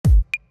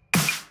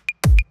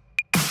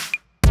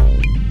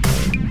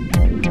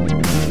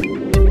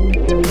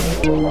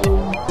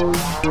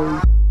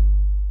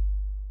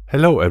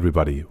Hello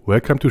everybody,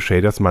 welcome to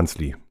Shaders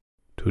Monthly.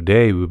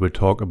 Today we will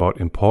talk about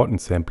important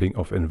sampling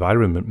of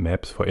environment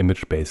maps for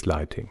image-based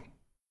lighting.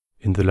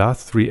 In the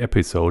last 3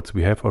 episodes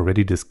we have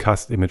already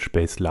discussed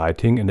image-based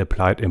lighting and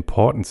applied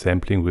important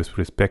sampling with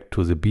respect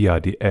to the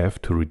BRDF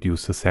to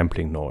reduce the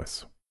sampling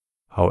noise.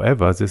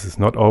 However, this is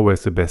not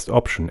always the best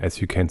option,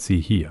 as you can see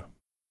here.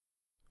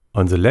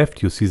 On the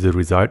left you see the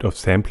result of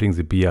sampling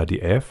the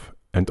BRDF,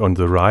 and on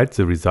the right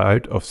the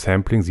result of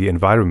sampling the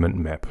environment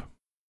map.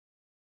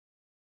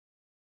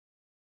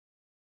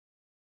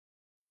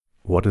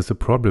 What is the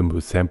problem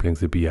with sampling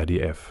the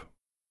BRDF?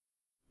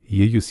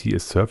 Here you see a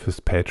surface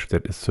patch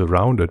that is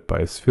surrounded by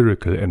a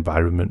spherical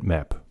environment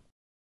map.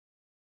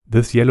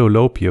 This yellow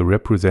lobe here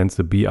represents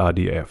the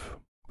BRDF,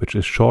 which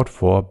is short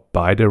for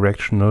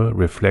Bidirectional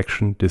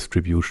Reflection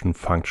Distribution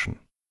Function.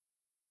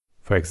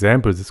 For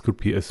example, this could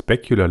be a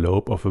specular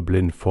lobe of a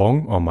blind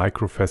Phong or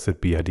microfacet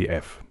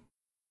BRDF.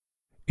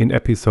 In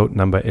episode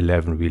number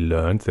 11 we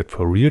learned that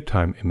for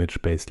real-time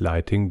image-based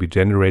lighting we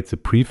generate the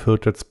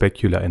pre-filtered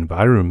specular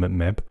environment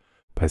map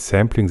by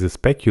sampling the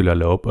specular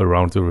lobe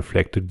around the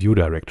reflected view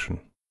direction.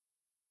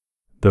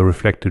 The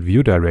reflected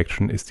view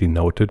direction is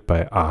denoted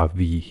by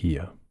RV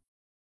here.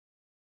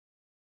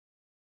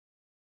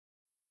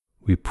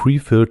 We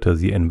pre-filter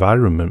the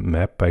environment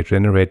map by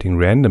generating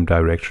random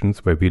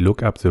directions where we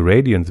look up the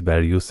radiance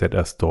values that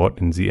are stored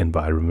in the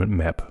environment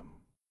map.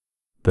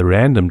 The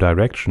random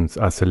directions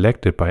are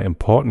selected by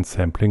importance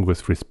sampling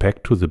with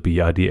respect to the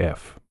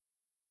BRDF.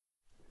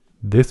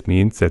 This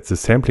means that the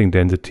sampling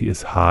density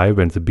is high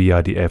when the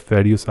BRDF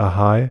values are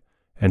high,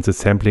 and the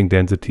sampling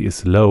density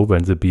is low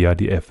when the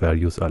BRDF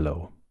values are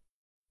low.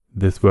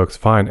 This works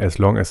fine as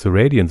long as the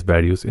radiance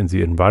values in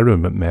the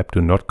environment map do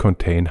not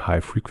contain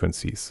high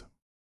frequencies.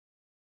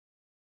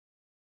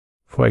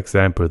 For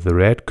example, the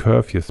red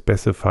curve here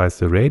specifies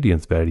the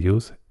radiance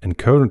values, and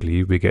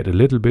currently we get a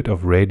little bit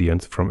of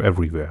radiance from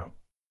everywhere.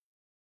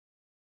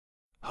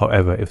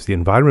 However, if the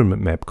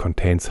environment map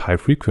contains high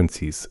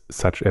frequencies,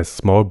 such as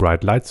small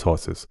bright light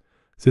sources,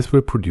 this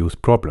will produce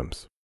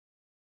problems.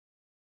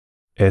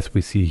 As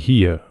we see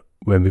here,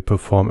 when we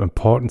perform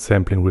importance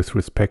sampling with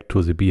respect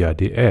to the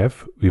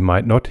BRDF, we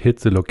might not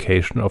hit the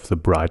location of the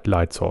bright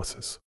light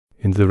sources.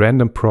 In the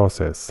random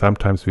process,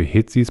 sometimes we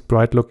hit these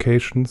bright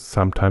locations,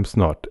 sometimes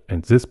not,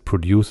 and this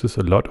produces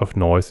a lot of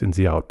noise in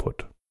the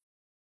output.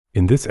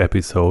 In this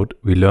episode,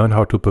 we learn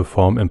how to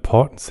perform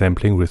importance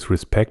sampling with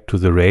respect to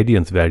the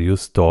radiance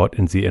values stored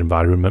in the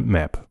environment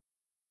map.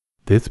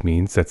 This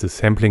means that the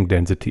sampling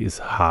density is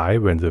high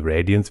when the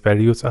radiance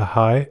values are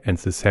high and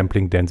the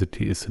sampling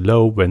density is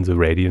low when the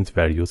radiance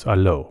values are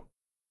low.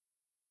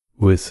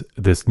 With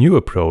this new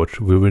approach,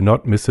 we will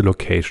not miss the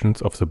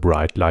locations of the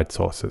bright light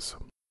sources.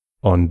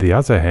 On the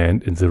other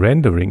hand, in the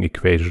rendering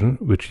equation,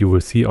 which you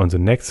will see on the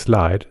next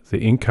slide, the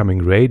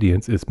incoming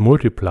radiance is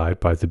multiplied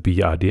by the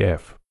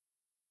BRDF.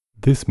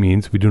 This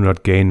means we do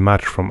not gain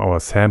much from our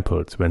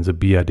samples when the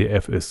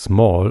BRDF is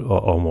small or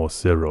almost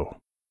zero.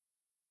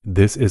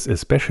 This is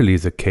especially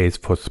the case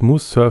for smooth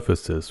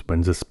surfaces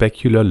when the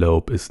specular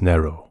lobe is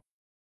narrow.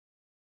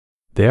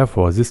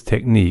 Therefore, this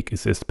technique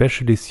is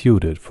especially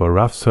suited for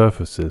rough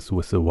surfaces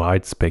with a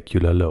wide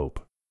specular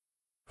lobe.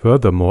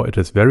 Furthermore, it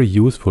is very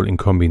useful in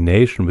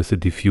combination with the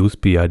diffuse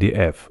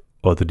BRDF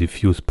or the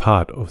diffuse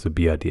part of the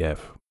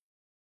BRDF.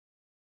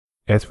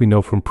 As we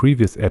know from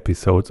previous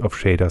episodes of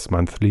Shaders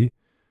Monthly,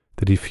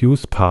 the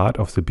diffuse part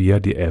of the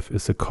BRDF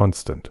is a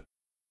constant.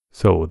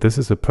 So, this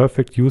is a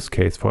perfect use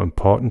case for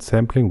importance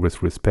sampling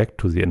with respect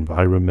to the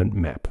environment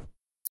map.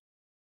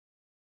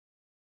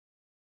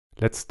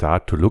 Let's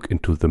start to look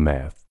into the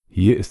math.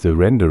 Here is the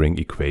rendering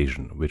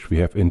equation, which we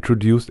have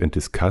introduced and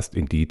discussed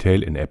in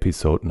detail in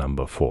episode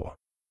number 4.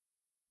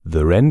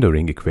 The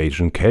rendering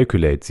equation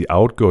calculates the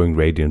outgoing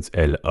radiance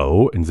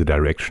LO in the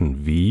direction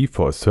V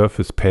for a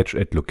surface patch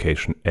at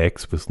location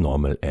X with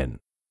normal N.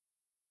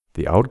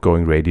 The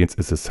outgoing radiance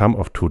is the sum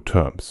of 2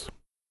 terms.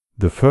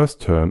 The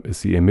first term is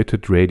the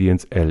emitted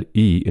radiance LE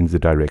in the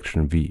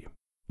direction V.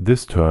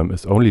 This term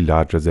is only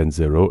larger than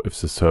 0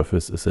 if the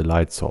surface is a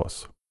light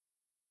source.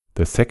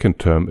 The second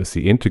term is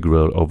the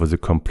integral over the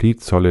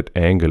complete solid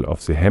angle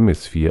of the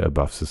hemisphere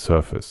above the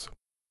surface.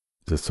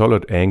 The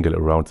solid angle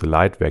around the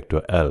light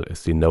vector L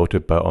is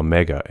denoted by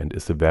omega and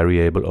is a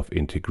variable of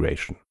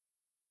integration.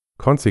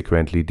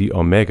 Consequently, d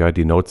omega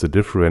denotes the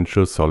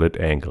differential solid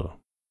angle.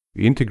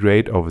 We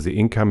integrate over the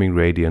incoming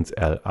radiance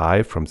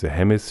Li from the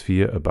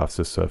hemisphere above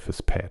the surface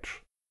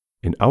patch.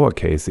 In our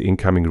case, the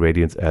incoming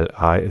radiance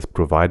Li is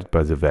provided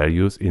by the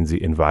values in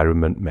the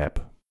environment map.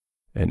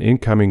 An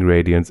incoming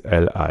radiance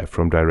Li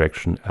from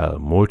direction L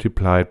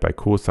multiplied by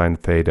cosine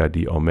theta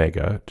d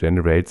omega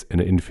generates an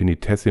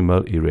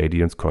infinitesimal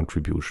irradiance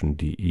contribution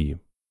dE.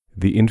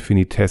 The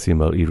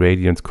infinitesimal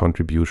irradiance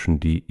contribution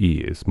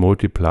dE is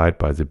multiplied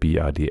by the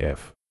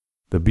BRDF.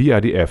 The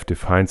BRDF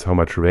defines how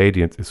much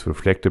radiance is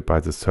reflected by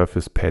the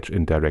surface patch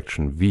in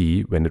direction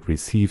V when it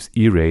receives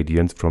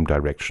irradiance from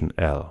direction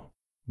L.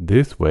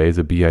 This way,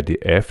 the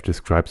BRDF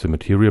describes the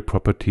material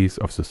properties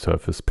of the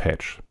surface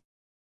patch.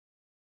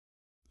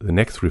 The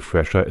next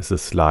refresher is a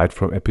slide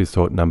from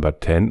episode number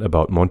 10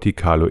 about Monte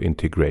Carlo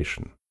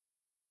integration.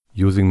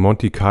 Using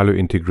Monte Carlo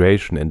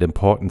integration and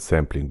importance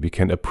sampling, we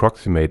can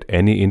approximate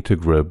any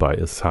integral by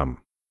a sum.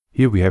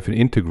 Here we have an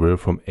integral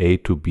from a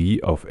to b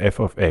of f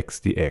of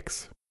x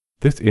dx.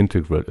 This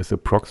integral is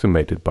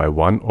approximated by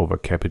 1 over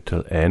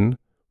capital N,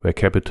 where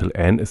capital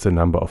N is the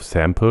number of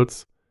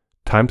samples,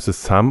 times the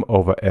sum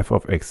over f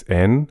of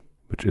xn,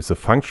 which is a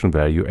function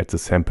value at the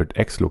sampled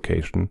x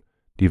location,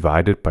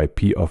 divided by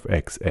p of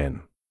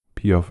xn.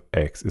 P of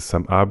x is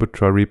some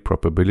arbitrary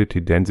probability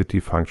density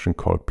function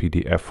called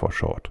PDF for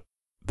short.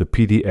 The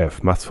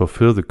PDF must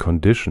fulfill the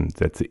condition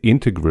that the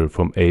integral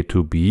from a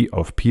to b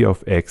of p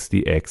of x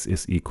dx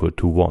is equal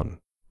to 1.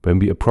 When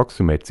we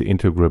approximate the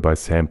integral by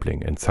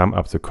sampling and sum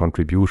up the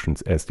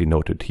contributions as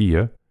denoted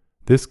here,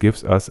 this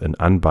gives us an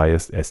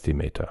unbiased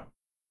estimator.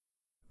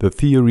 The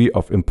theory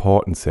of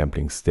importance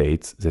sampling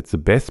states that the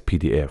best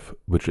PDF,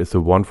 which is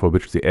the one for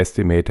which the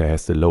estimator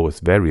has the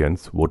lowest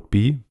variance, would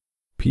be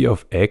p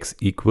of x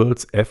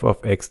equals f of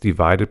x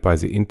divided by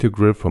the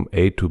integral from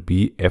a to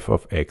b f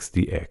of x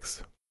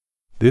dx.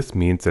 This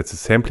means that the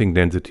sampling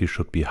density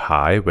should be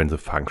high when the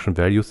function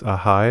values are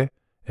high,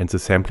 and the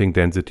sampling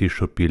density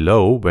should be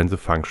low when the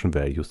function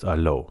values are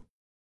low.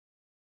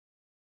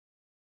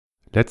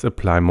 Let's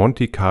apply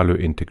Monte Carlo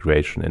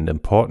integration and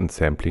importance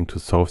sampling to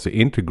solve the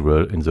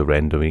integral in the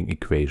rendering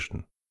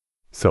equation.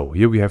 So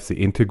here we have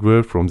the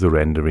integral from the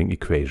rendering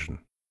equation.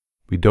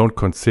 We don't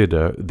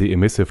consider the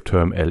emissive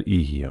term LE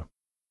here.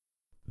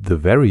 The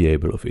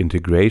variable of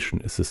integration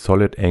is the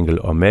solid angle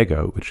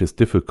omega, which is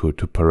difficult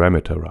to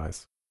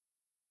parameterize.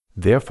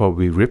 Therefore,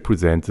 we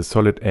represent the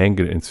solid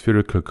angle in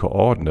spherical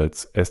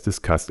coordinates as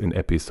discussed in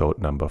episode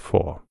number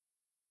 4.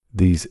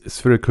 These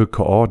spherical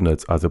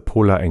coordinates are the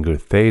polar angle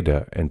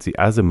theta and the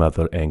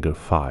azimuthal angle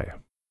phi.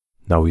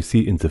 Now we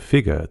see in the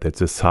figure that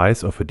the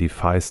size of a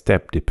defined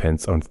step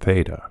depends on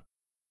theta.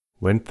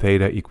 When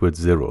theta equals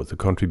 0, the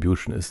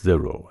contribution is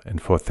 0, and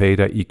for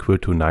theta equal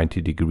to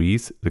 90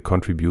 degrees, the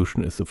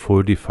contribution is a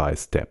full defined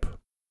step.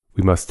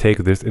 We must take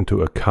this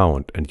into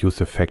account and use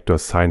the factor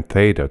sin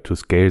theta to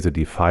scale the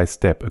defined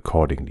step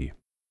accordingly.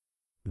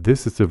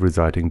 This is the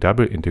resulting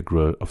double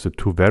integral of the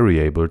two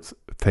variables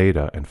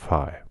theta and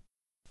phi.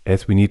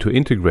 As we need to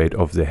integrate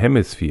over the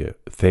hemisphere,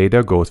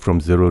 theta goes from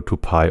 0 to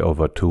pi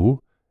over 2,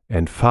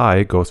 and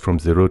phi goes from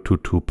 0 to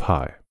 2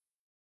 pi.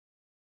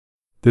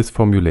 This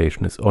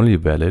formulation is only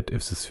valid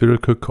if the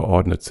spherical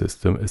coordinate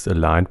system is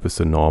aligned with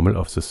the normal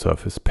of the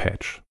surface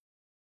patch.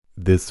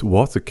 This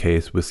was the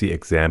case with the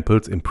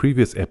examples in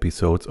previous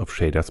episodes of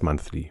Shaders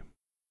Monthly.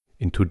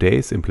 In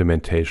today's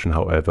implementation,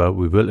 however,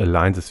 we will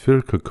align the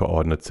spherical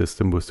coordinate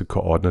system with the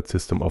coordinate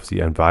system of the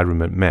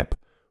environment map,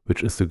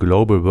 which is the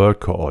global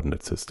world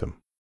coordinate system.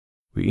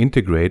 We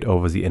integrate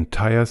over the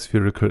entire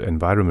spherical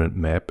environment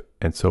map,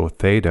 and so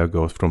theta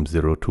goes from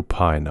 0 to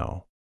pi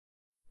now.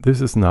 This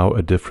is now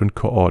a different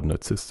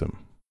coordinate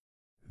system.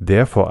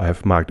 Therefore, I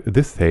have marked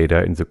this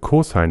theta in the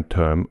cosine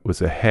term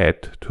with a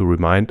hat to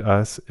remind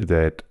us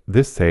that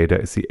this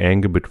theta is the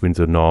angle between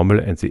the normal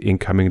and the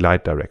incoming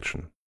light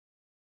direction.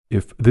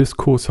 If this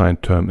cosine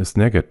term is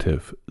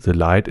negative, the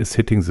light is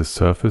hitting the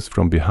surface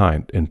from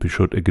behind and we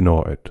should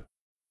ignore it.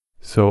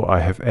 So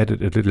I have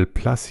added a little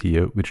plus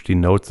here which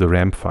denotes the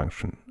ramp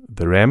function.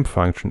 The ramp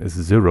function is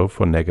 0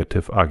 for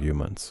negative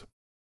arguments.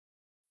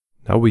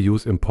 Now we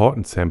use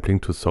importance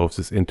sampling to solve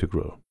this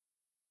integral.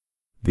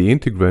 The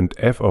integrand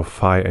f of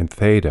phi and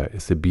theta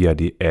is the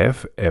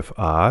BRDF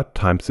Fr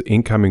times the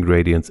incoming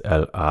radiance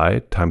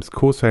Li times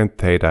cosine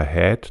theta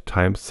hat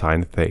times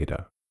sine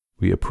theta.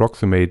 We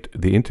approximate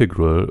the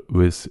integral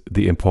with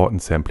the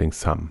importance sampling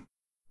sum.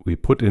 We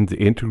put in the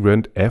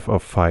integrand f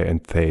of phi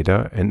and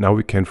theta, and now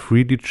we can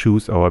freely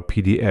choose our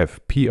PDF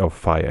p of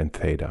phi and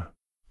theta.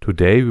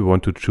 Today we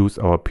want to choose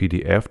our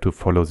PDF to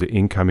follow the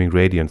incoming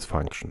radiance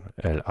function,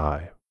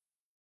 Li.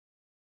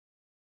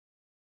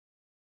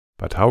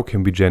 But how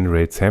can we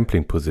generate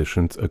sampling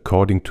positions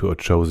according to a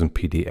chosen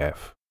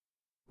PDF?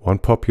 One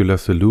popular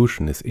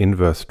solution is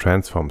inverse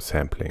transform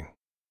sampling.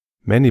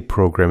 Many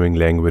programming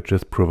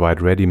languages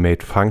provide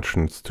ready-made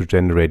functions to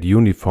generate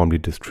uniformly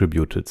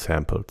distributed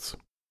samples.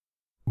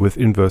 With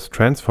inverse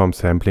transform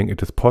sampling,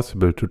 it is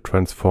possible to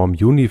transform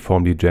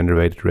uniformly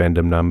generated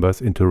random numbers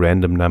into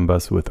random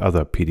numbers with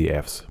other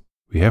PDFs.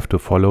 We have to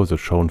follow the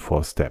shown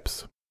 4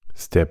 steps.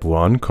 Step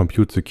 1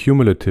 computes the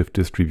cumulative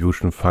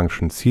distribution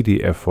function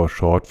CDF for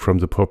short from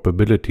the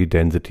probability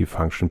density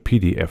function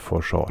PDF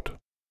for short.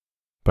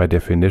 By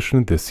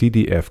definition, the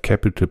CDF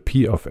capital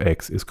P of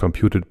x is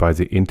computed by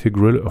the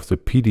integral of the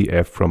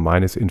PDF from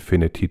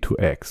 -infinity to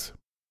x.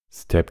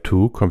 Step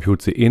 2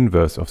 computes the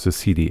inverse of the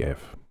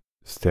CDF.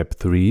 Step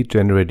 3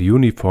 generate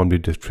uniformly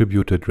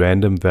distributed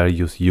random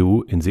values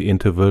u in the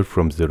interval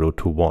from 0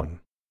 to 1.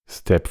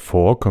 Step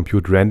 4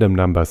 compute random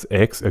numbers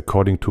x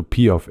according to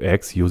P of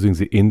x using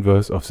the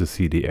inverse of the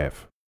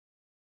CDF.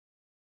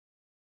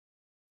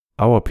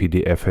 Our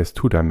PDF has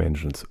 2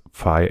 dimensions,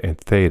 phi and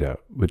theta,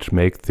 which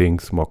make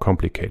things more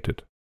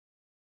complicated.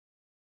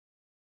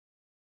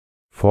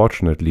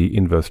 Fortunately,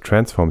 inverse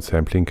transform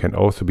sampling can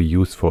also be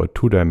used for a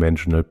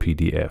two-dimensional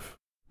PDF.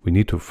 We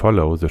need to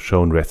follow the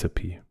shown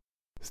recipe.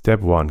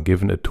 Step 1.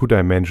 Given a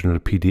two-dimensional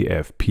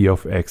PDF p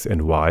of x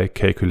and y,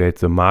 calculate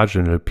the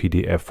marginal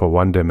PDF for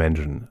one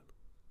dimension,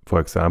 for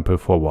example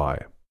for y.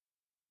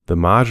 The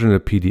marginal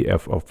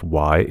PDF of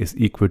y is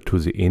equal to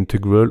the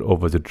integral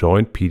over the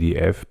joint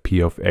PDF p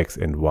of x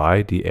and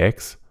y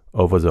dx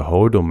over the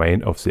whole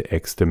domain of the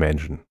x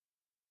dimension.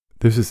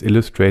 This is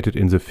illustrated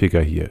in the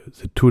figure here.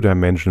 The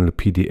two-dimensional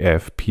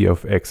PDF p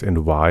of x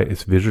and y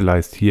is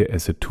visualized here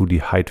as a 2D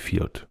height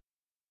field.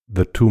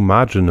 The two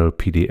marginal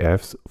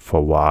PDFs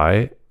for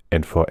y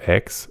and for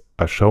x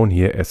are shown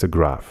here as a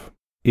graph.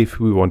 If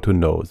we want to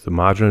know the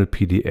marginal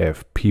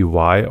PDF py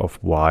of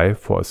y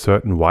for a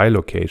certain y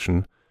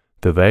location,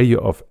 the value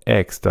of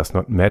x does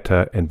not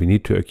matter and we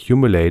need to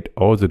accumulate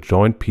all the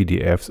joint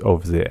PDFs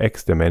over the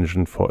x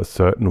dimension for a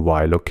certain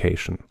y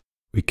location.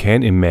 We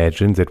can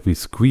imagine that we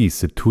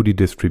squeeze the 2D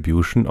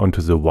distribution onto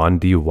the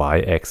 1D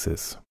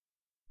y-axis.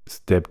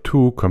 Step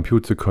 2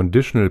 computes the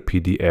conditional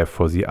PDF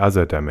for the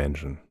other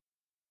dimension.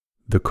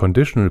 The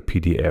conditional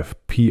PDF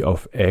p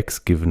of x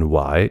given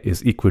y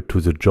is equal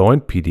to the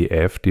joint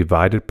PDF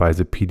divided by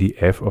the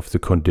PDF of the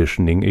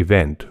conditioning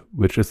event,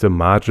 which is the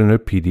marginal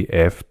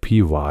PDF py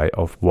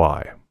of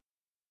y.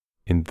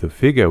 In the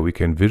figure we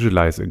can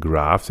visualize a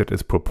graph that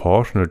is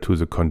proportional to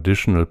the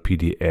conditional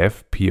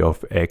PDF p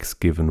of x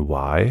given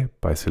y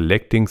by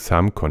selecting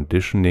some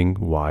conditioning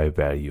y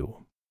value.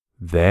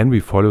 Then we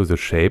follow the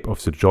shape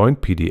of the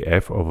joint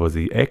PDF over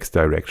the x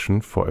direction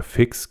for a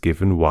fixed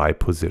given y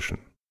position.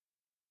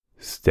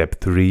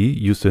 Step 3.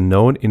 Use the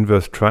known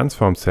inverse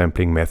transform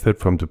sampling method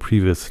from the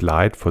previous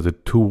slide for the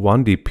two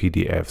 1D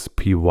PDFs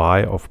py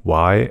of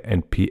y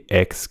and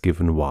px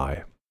given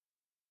y.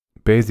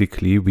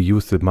 Basically, we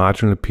use the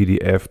marginal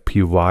PDF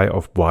py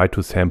of y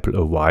to sample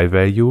a y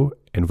value,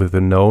 and with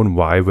the known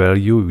y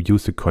value, we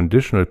use the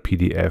conditional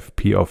PDF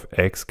p of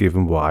x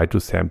given y to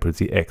sample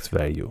the x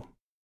value.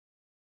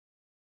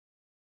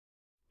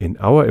 In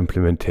our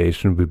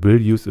implementation, we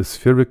will use a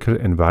spherical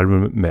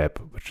environment map,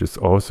 which is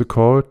also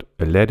called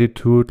a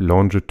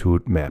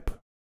latitude-longitude map.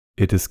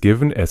 It is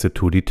given as a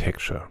 2D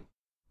texture.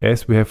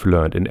 As we have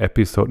learned in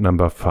episode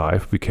number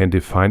 5, we can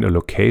define a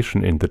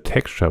location in the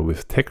texture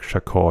with texture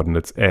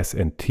coordinates s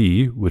and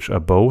t, which are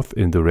both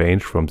in the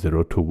range from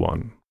 0 to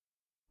 1.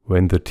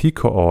 When the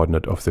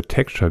t-coordinate of the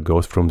texture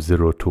goes from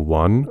 0 to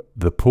 1,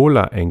 the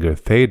polar angle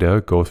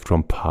theta goes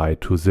from pi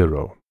to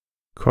 0.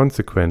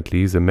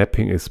 Consequently, the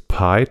mapping is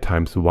pi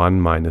times 1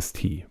 minus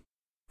t.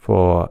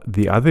 For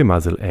the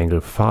azimuthal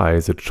angle phi,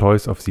 the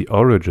choice of the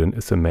origin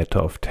is a matter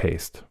of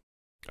taste.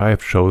 I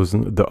have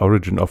chosen the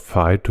origin of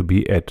phi to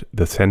be at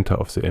the center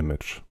of the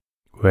image.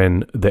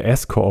 When the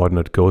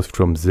s-coordinate goes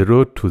from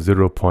 0 to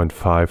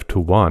 0.5 to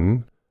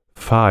 1,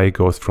 phi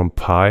goes from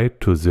pi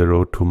to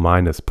 0 to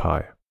minus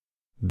pi.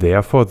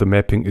 Therefore, the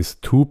mapping is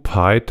 2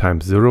 pi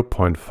times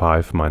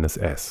 0.5 minus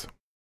s.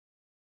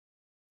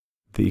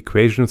 The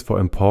equations for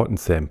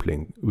importance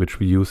sampling, which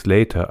we use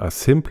later, are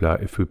simpler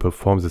if we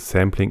perform the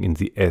sampling in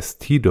the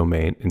st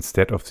domain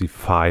instead of the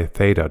phi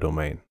theta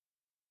domain.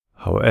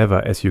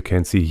 However, as you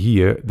can see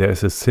here, there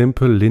is a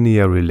simple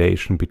linear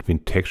relation between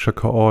texture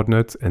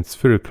coordinates and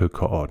spherical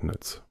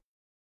coordinates.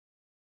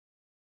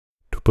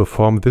 To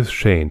perform this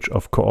change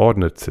of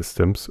coordinate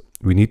systems,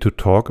 we need to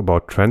talk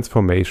about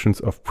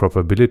transformations of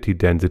probability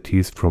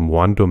densities from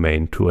one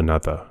domain to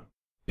another.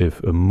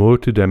 If a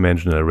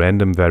multidimensional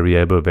random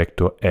variable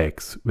vector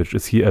x, which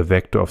is here a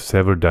vector of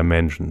several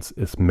dimensions,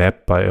 is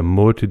mapped by a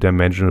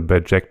multidimensional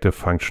bijective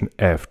function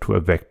f to a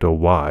vector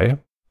y,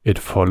 it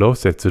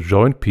follows that the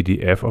joint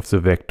PDF of the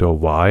vector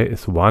y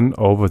is 1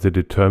 over the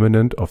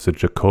determinant of the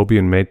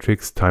Jacobian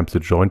matrix times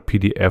the joint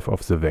PDF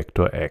of the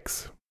vector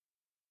x.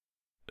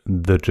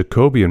 The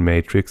Jacobian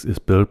matrix is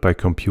built by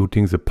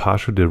computing the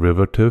partial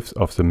derivatives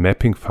of the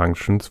mapping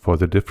functions for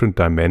the different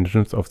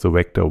dimensions of the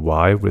vector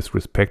y with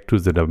respect to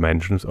the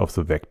dimensions of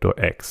the vector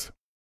x.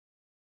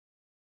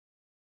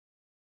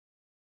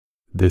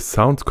 This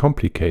sounds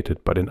complicated,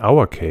 but in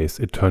our case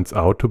it turns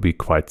out to be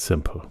quite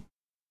simple.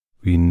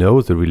 We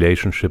know the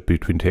relationship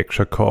between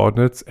texture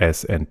coordinates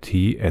s and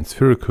t and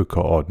spherical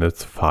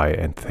coordinates phi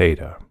and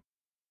theta.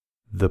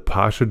 The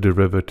partial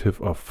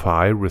derivative of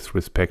phi with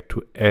respect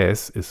to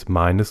s is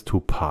minus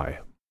 2 pi.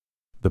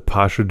 The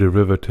partial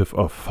derivative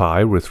of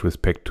phi with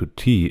respect to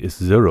t is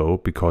 0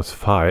 because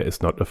phi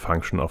is not a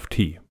function of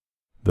t.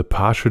 The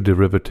partial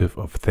derivative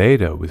of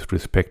theta with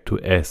respect to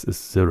s is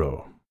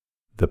 0.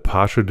 The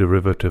partial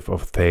derivative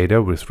of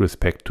theta with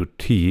respect to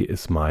t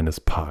is minus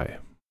pi.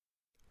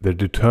 The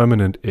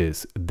determinant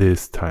is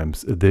this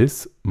times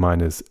this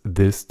minus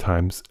this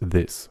times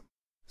this.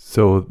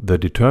 So the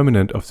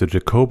determinant of the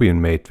Jacobian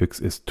matrix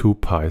is 2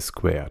 pi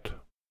squared.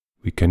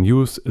 We can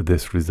use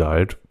this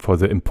result for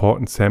the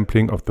importance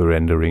sampling of the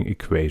rendering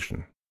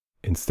equation.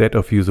 Instead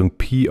of using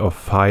p of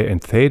phi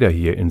and theta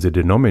here in the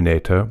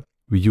denominator,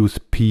 we use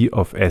p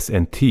of s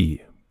and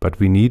t, but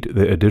we need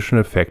the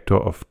additional factor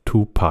of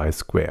 2 pi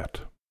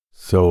squared.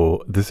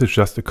 So this is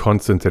just a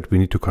constant that we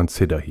need to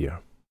consider here.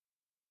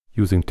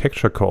 Using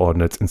texture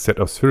coordinates instead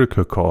of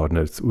spherical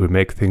coordinates will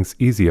make things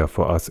easier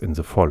for us in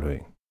the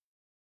following.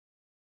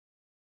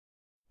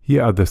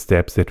 Here are the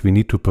steps that we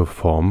need to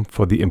perform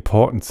for the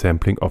important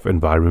sampling of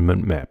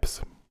environment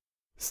maps.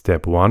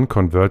 Step 1.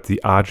 Convert the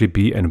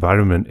RGB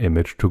environment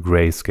image to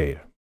grayscale.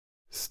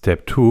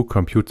 Step 2.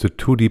 Compute the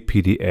 2D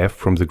PDF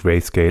from the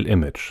grayscale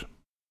image.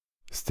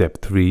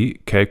 Step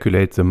 3.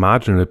 Calculate the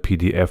marginal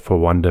PDF for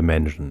one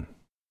dimension.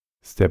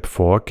 Step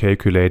 4.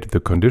 Calculate the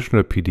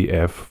conditional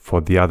PDF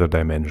for the other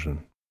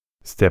dimension.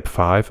 Step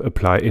 5.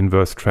 Apply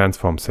inverse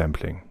transform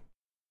sampling.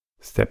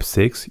 Step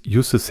 6.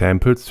 Use the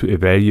samples to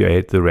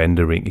evaluate the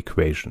rendering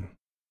equation.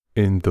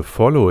 In the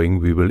following,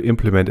 we will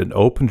implement an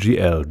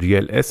OpenGL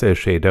GLSL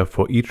shader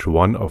for each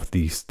one of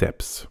these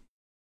steps.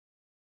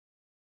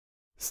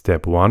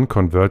 Step 1.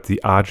 Convert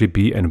the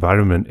RGB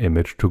environment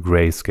image to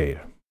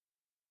grayscale.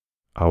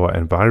 Our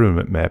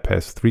environment map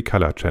has 3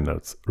 color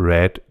channels,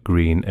 red,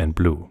 green and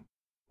blue.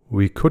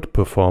 We could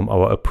perform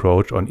our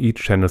approach on each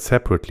channel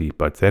separately,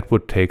 but that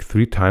would take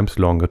 3 times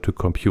longer to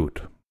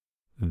compute.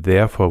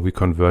 Therefore, we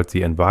convert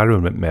the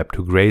environment map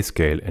to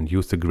grayscale and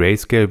use the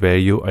grayscale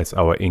value as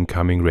our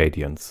incoming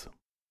radiance.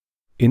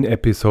 In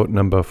episode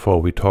number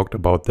 4, we talked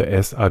about the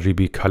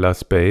sRGB color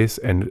space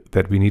and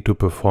that we need to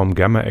perform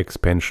gamma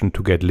expansion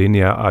to get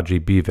linear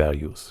RGB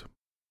values.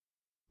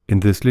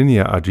 In this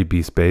linear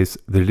RGB space,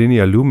 the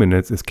linear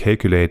luminance is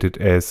calculated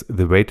as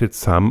the weighted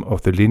sum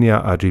of the linear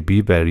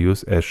RGB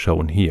values as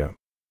shown here.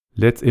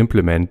 Let's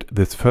implement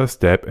this first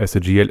step as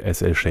a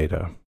GLSL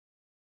shader.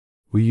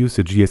 We use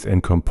the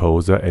GSN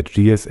Composer at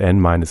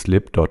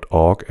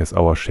gsn-lib.org as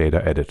our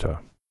shader editor.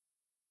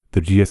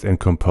 The GSN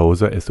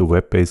Composer is a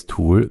web-based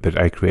tool that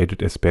I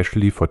created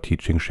especially for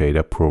teaching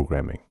shader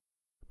programming.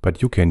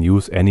 But you can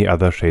use any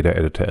other shader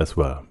editor as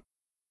well.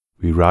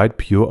 We write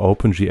pure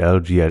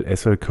OpenGL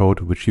GLSL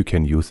code which you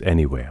can use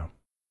anywhere.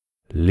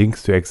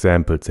 Links to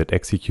examples that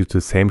execute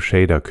the same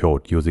shader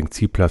code using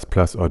C++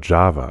 or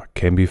Java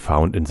can be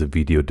found in the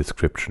video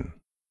description.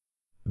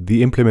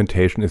 The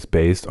implementation is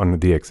based on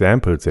the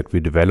examples that we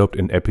developed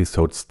in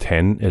episodes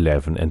 10,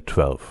 11 and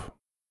 12.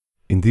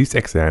 In these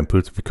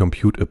examples, we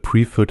compute a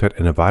pre-filtered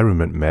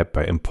environment map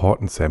by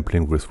important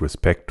sampling with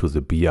respect to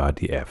the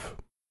BRDF.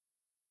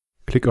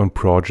 Click on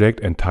Project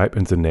and type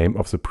in the name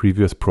of the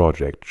previous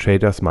project,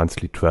 Shaders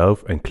Monthly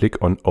 12, and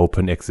click on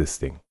Open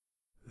Existing.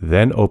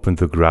 Then open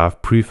the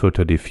graph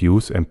Pre-filter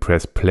Diffuse and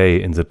press Play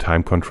in the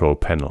Time Control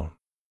panel.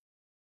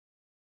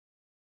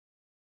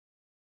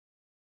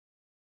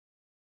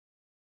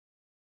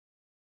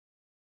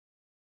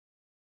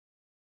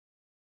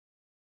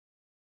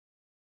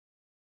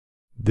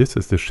 This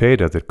is the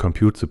shader that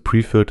computes the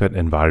pre-filtered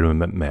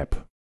environment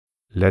map.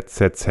 Let's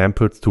set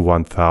samples to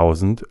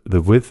 1000,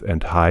 the width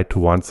and height to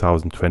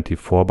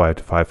 1024 by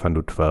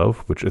 512,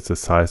 which is the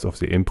size of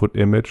the input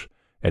image,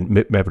 and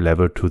mipmap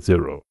level to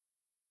 0.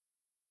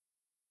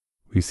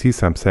 We see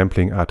some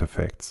sampling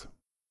artifacts.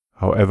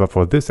 However,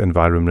 for this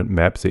environment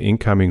map, the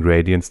incoming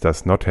radiance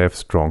does not have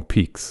strong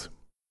peaks.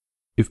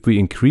 If we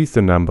increase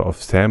the number of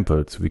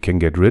samples, we can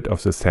get rid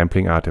of the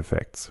sampling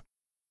artifacts.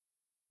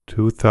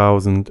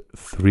 2000,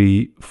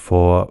 3,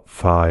 4,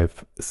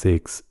 5,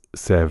 6,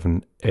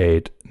 7,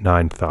 8,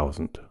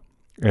 9000.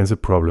 And the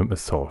problem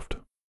is solved.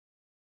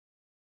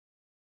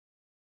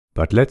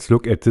 But let's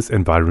look at this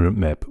environment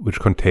map, which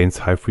contains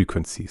high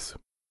frequencies.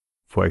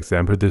 For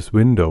example, this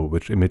window,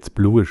 which emits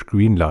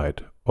bluish-green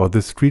light, or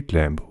the street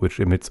lamp, which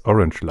emits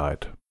orange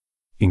light.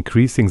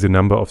 Increasing the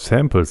number of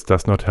samples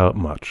does not help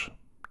much.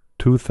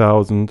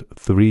 2000,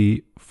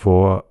 3,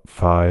 4,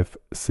 5,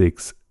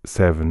 6,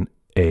 7,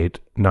 8,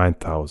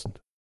 9000.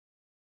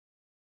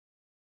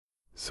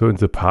 So in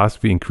the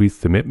past we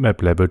increased the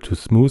mipmap level to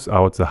smooth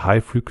out the high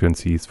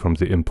frequencies from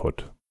the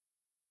input.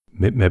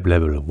 Mipmap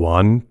level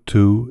 1,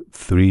 2,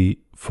 3,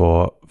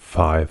 4,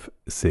 5,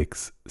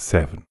 6,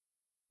 7.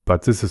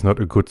 But this is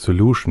not a good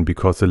solution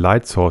because the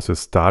light sources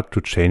start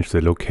to change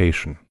their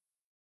location.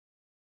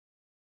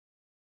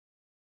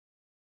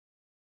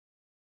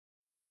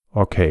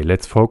 Okay,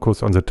 let's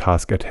focus on the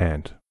task at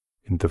hand.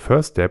 In the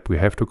first step, we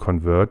have to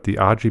convert the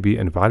RGB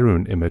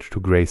environment image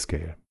to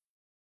grayscale.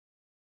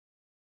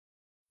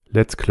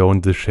 Let's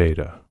clone the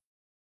shader.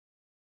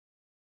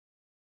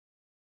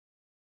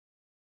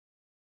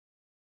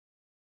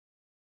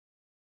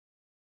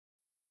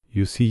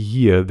 You see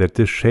here that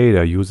this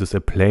shader uses a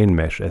plane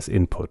mesh as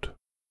input.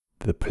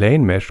 The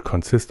plane mesh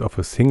consists of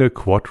a single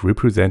quad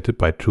represented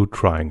by 2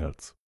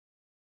 triangles.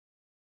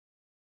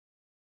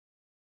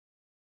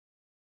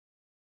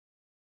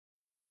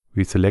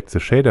 We select the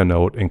shader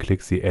node and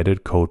click the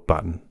Edit Code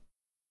button.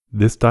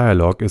 This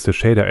dialog is the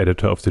shader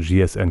editor of the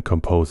GSN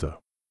Composer.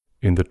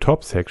 In the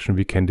top section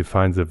we can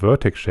define the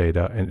vertex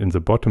shader and in the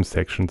bottom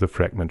section the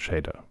fragment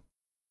shader.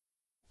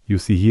 You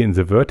see here in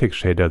the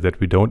vertex shader that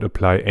we don't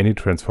apply any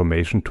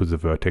transformation to the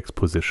vertex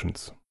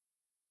positions.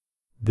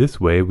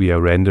 This way we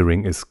are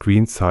rendering a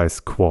screen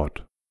size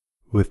quad.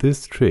 With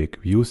this trick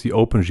we use the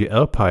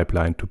OpenGL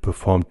pipeline to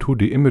perform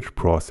 2D image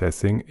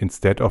processing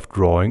instead of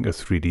drawing a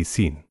 3D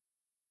scene.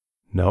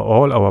 Now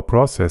all our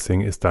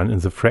processing is done in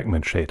the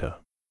fragment shader.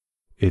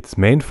 Its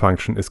main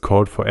function is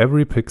called for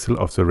every pixel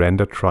of the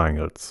rendered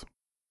triangles.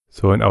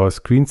 So in our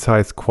screen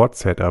size quad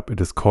setup,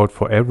 it is called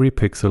for every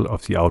pixel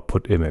of the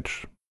output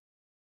image.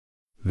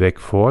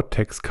 vec4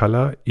 text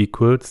color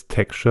equals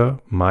texture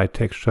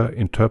myTexture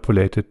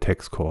interpolated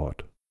text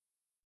coord.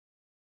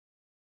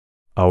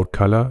 Out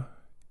color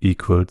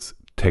equals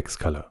text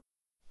color.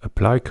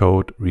 Apply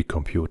code,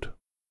 recompute.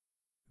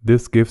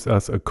 This gives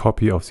us a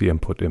copy of the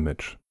input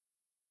image.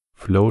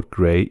 Float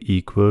gray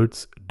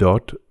equals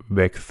dot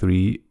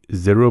vec3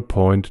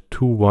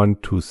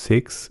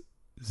 0.2126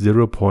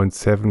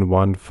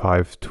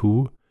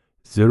 0.7152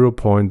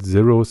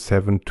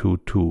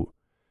 0.0722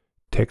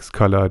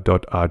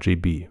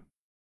 textcolor.rgb.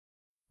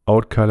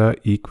 Out color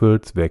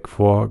equals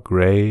vec4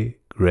 gray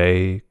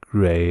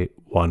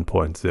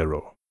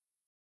 1.0.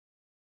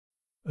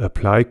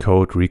 Apply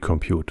code,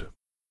 recompute.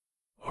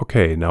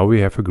 Okay, now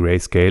we have a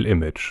grayscale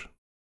image.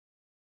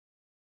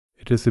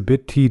 It is a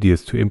bit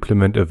tedious to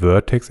implement a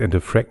vertex and a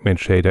fragment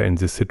shader in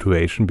this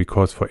situation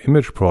because for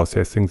image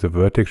processing the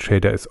vertex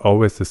shader is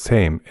always the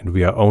same and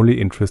we are only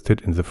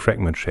interested in the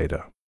fragment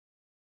shader.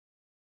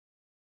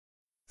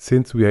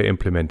 Since we are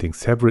implementing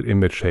several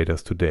image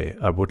shaders today,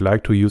 I would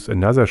like to use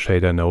another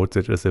shader node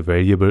that is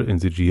available in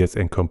the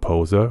GSN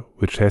Composer,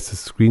 which has the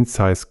screen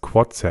size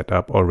quad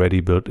setup already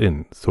built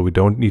in, so we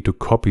don't need to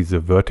copy the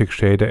vertex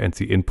shader and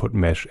the input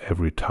mesh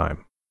every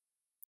time.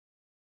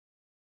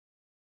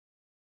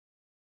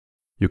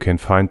 You can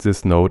find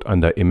this node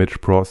under Image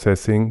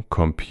Processing,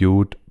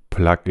 Compute,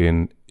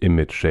 Plugin,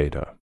 Image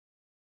Shader.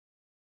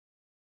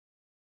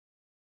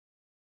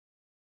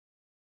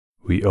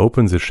 We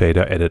open the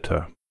shader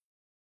editor.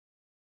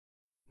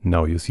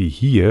 Now you see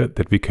here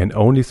that we can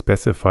only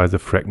specify the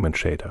fragment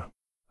shader.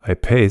 I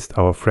paste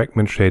our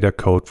fragment shader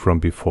code from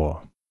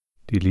before.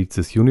 Delete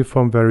this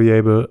uniform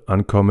variable,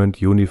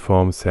 uncomment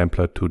uniform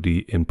sampler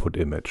 2D input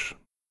image.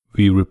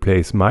 We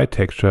replace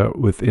myTexture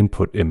with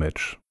input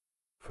image.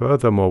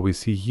 Furthermore, we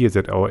see here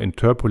that our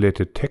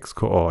interpolated text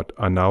coord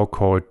are now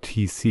called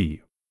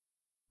TC.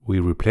 We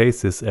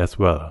replace this as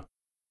well.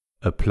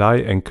 Apply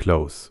and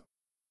close.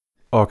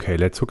 Okay,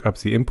 let's hook up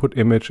the input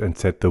image and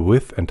set the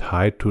width and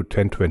height to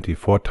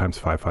 1024 x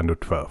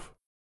 512.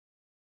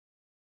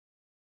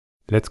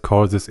 Let's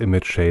call this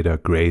image shader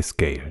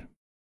Grayscale.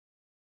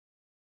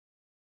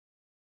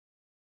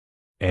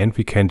 And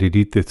we can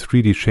delete the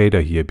 3D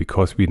shader here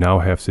because we now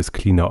have this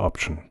cleaner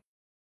option.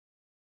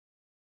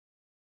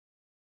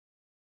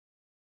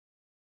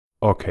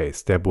 Okay,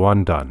 step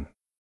 1 done.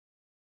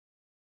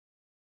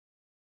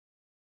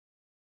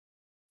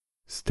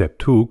 Step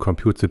 2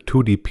 computes the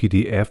 2D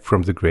PDF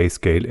from the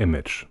grayscale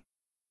image.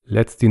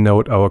 Let's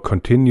denote our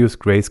continuous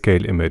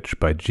grayscale image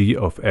by G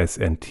of S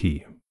and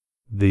T.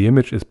 The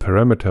image is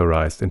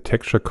parameterized in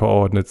texture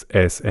coordinates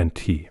S and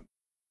T.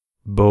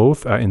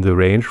 Both are in the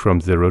range from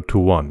 0 to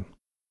 1.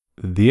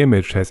 The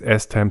image has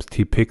S times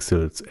T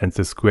pixels and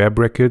the square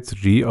brackets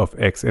G of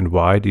X and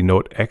Y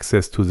denote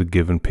access to the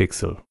given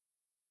pixel.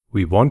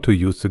 We want to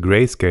use the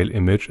grayscale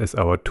image as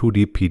our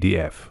 2D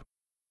PDF.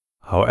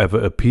 However,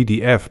 a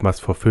PDF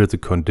must fulfill the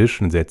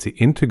condition that the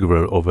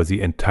integral over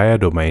the entire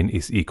domain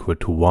is equal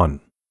to 1.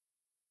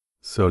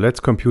 So let's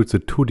compute the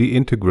 2D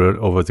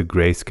integral over the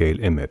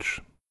grayscale image.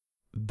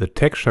 The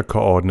texture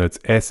coordinates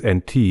S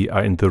and T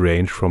are in the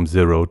range from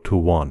 0 to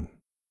 1.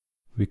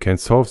 We can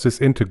solve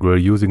this integral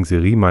using the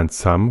Riemann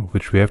sum,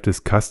 which we have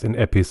discussed in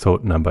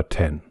episode number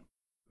 10.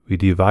 We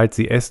divide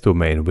the S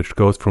domain, which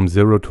goes from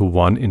 0 to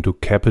 1, into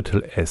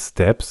capital S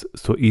steps,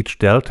 so each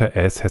delta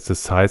S has the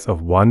size of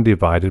 1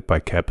 divided by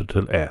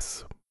capital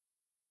S.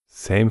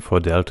 Same for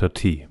delta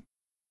T.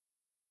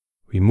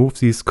 We move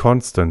these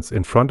constants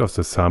in front of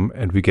the sum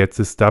and we get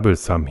this double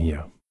sum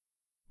here.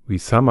 We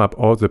sum up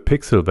all the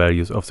pixel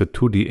values of the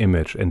 2D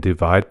image and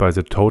divide by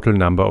the total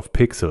number of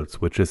pixels,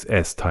 which is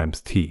S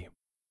times T.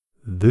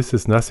 This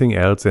is nothing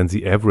else than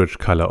the average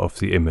color of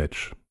the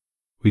image.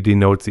 We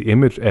denote the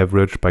image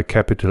average by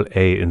capital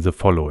A in the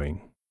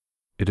following.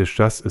 It is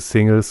just a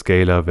single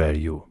scalar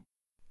value.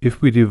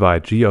 If we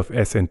divide G of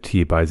S and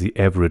T by the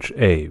average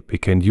A, we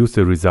can use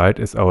the result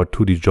as our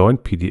 2D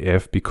joint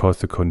PDF because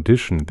the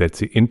condition that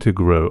the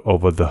integral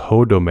over the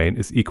whole domain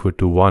is equal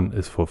to 1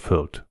 is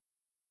fulfilled.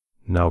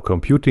 Now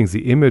computing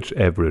the image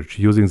average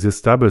using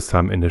this double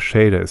sum in a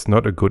shader is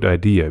not a good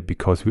idea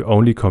because we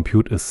only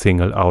compute a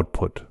single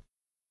output.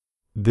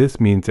 This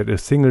means that a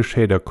single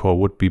shader core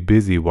would be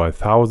busy while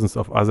thousands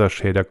of other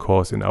shader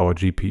cores in our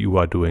GPU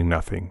are doing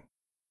nothing.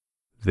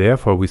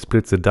 Therefore, we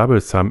split the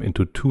double sum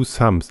into two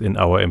sums in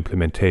our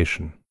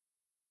implementation.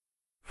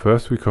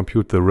 First, we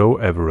compute the row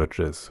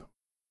averages.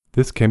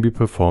 This can be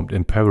performed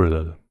in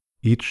parallel.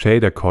 Each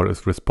shader core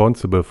is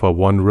responsible for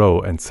one row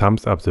and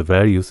sums up the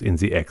values in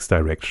the X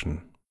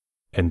direction.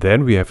 And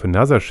then we have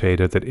another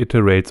shader that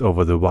iterates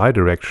over the Y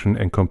direction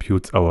and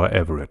computes our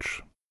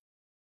average.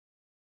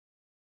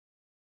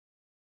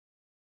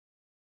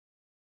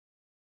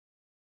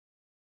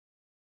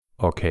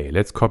 Okay,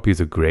 let's copy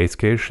the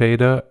grayscale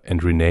shader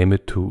and rename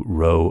it to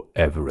row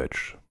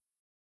average.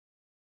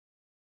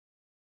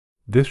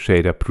 This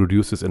shader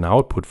produces an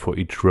output for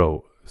each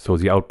row, so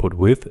the output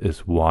width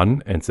is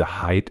 1 and the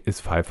height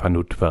is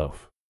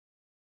 512.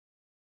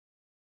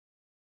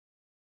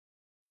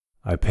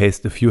 I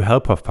paste a few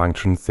helper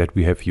functions that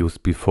we have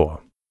used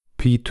before.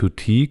 P to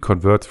T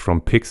converts from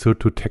pixel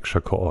to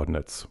texture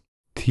coordinates.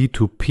 T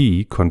to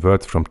P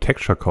converts from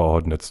texture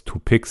coordinates to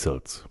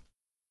pixels.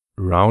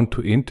 Round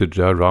to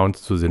integer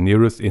rounds to the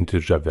nearest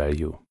integer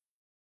value.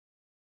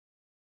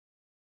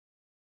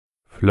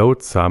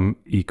 Float sum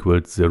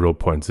equals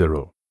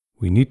 0.0.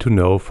 We need to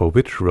know for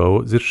which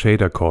row this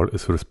shader call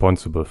is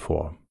responsible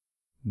for.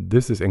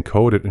 This is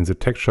encoded in the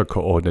texture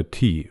coordinate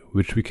t,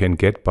 which we can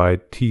get by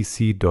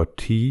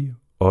tc.t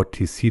or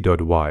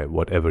tc.y,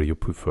 whatever you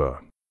prefer.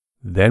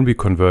 Then we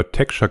convert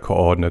texture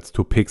coordinates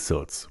to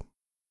pixels.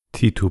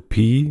 T to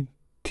P,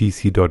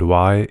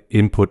 tc.y,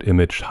 input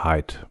image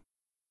height.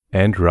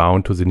 And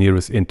round to the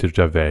nearest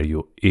integer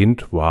value,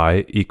 int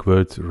y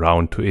equals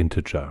round to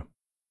integer.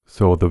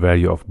 So the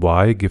value of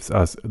y gives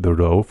us the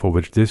row for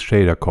which this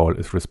shader call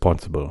is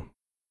responsible.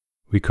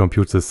 We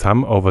compute the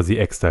sum over the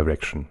x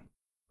direction.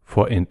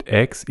 For int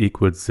x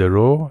equals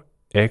 0,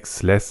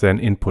 x less than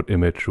input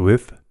image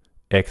width,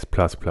 x++.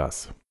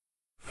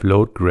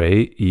 Float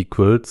gray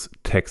equals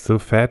texel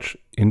fetch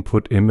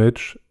input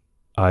image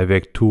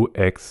IVEC2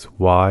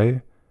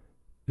 xy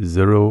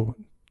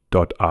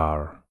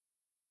 0.r.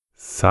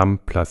 Sum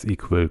plus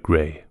equal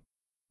gray.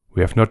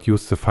 We have not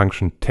used the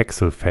function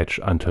texel fetch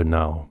until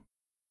now.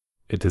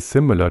 It is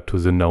similar to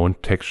the known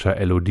texture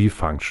LOD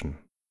function.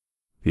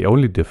 The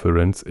only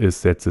difference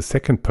is that the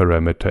second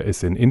parameter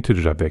is an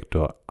integer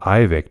vector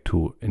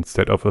IVEC2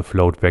 instead of a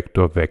float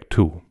vector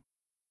vec2.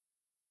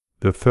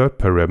 The third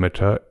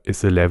parameter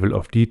is the level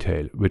of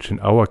detail, which in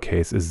our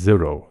case is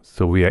 0,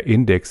 so we are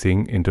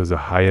indexing into the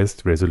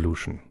highest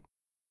resolution.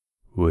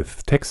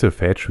 With texel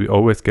fetch we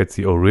always get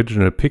the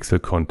original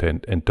pixel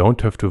content and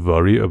don't have to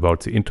worry about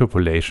the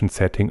interpolation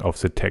setting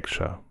of the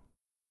texture.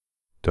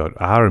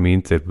 .r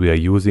means that we are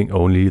using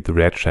only the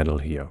red channel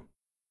here.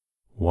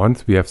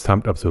 Once we have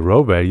summed up the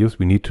row values,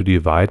 we need to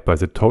divide by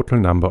the total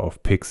number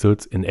of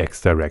pixels in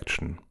x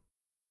direction.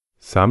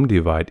 Sum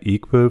divide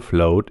equal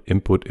float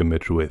input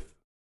image width.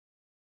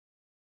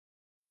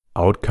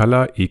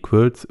 Outcolor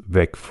equals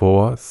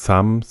vec4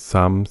 sum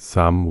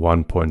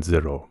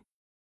 1.0.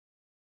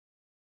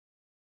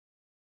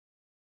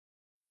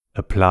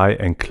 Apply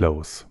and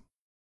close.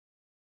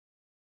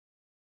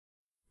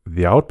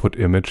 The output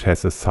image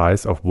has a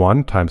size of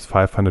 1 ×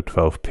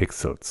 512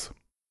 pixels.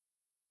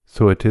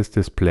 So it is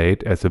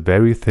displayed as a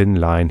very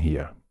thin line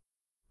here.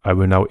 I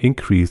will now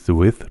increase the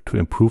width to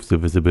improve the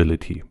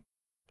visibility.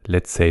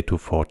 Let's say to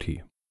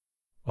 40.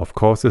 Of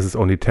course, this is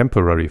only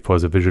temporary for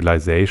the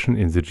visualization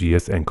in the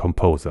GSN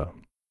Composer.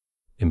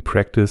 In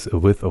practice, a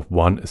width of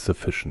 1 is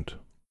sufficient.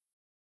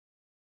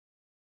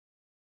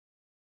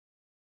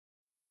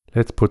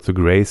 Let's put the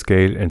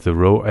grayscale and the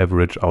row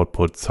average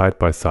output side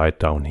by side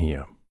down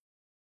here.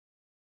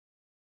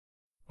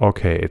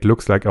 Okay, it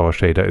looks like our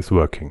shader is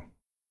working.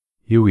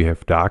 Here we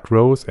have dark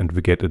rows and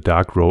we get a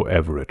dark row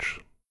average.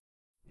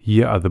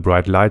 Here are the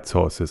bright light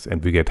sources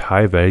and we get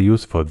high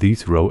values for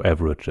these row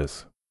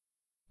averages.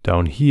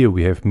 Down here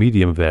we have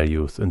medium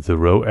values and the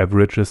row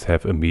averages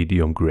have a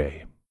medium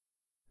gray.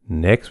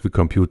 Next we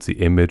compute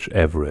the image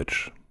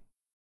average.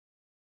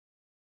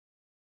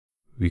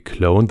 We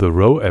clone the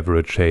row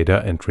average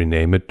shader and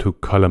rename it to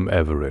column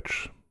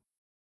average.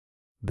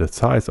 The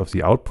size of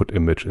the output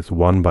image is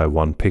 1 by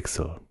 1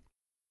 pixel.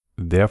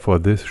 Therefore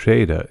this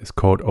shader is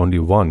called only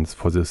once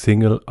for the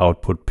single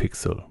output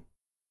pixel.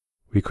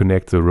 We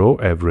connect the row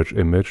average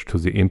image to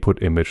the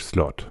input image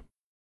slot.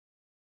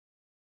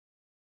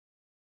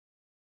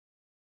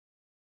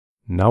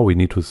 Now we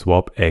need to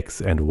swap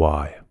x and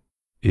y.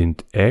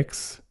 Int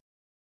x,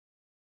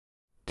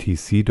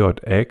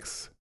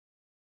 tc.x,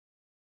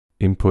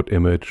 input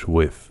image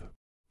width.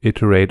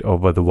 Iterate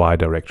over the y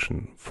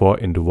direction. For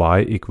int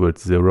y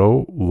equals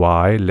 0,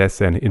 y less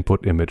than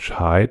input image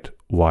height,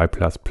 y++.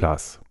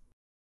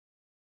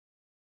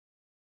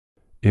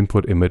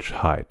 Input image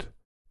height.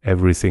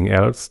 Everything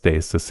else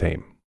stays the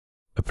same.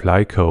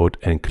 Apply code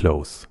and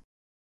close.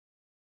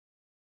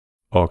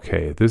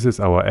 Okay, this is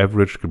our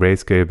average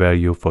grayscale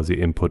value for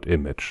the input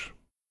image.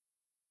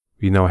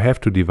 We now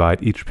have to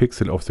divide each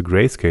pixel of the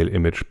grayscale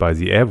image by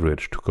the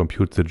average to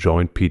compute the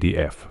joint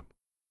PDF.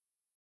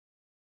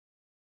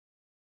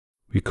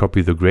 We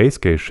copy the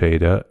grayscale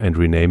shader and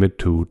rename it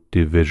to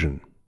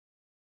division.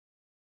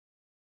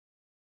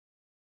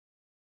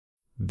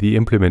 The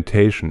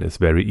implementation is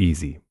very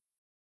easy.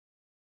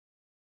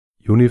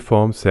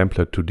 Uniform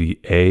sampler to the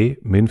A,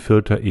 min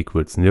filter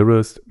equals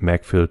nearest,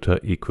 mag filter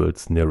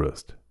equals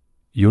nearest.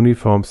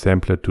 Uniform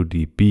sampler to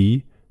the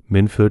B,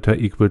 min filter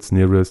equals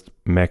nearest,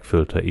 mag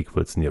filter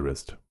equals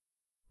nearest.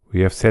 We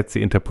have set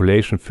the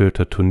interpolation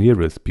filter to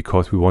nearest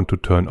because we want to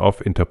turn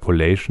off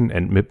interpolation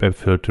and mipmap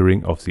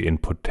filtering of the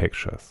input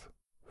textures.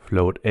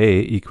 Float A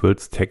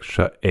equals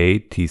texture A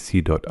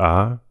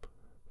tc.r,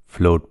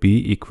 float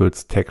B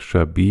equals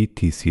texture B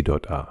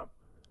tc.r,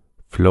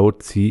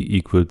 float C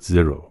equals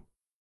 0.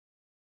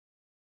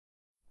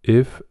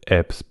 If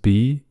abs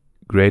B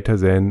greater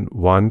than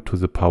 1 to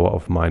the power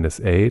of minus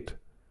 8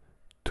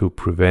 to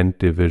prevent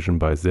division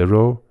by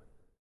 0.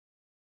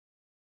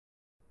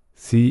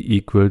 C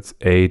equals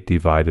A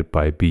divided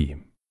by B.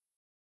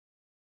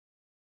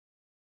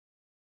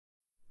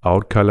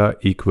 Out color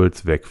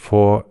equals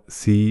vec4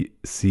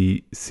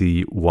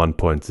 CCC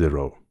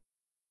 1.0.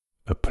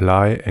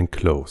 Apply and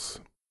close.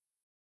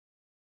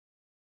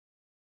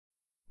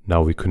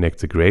 Now we connect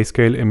the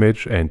grayscale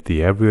image and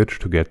the average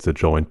to get the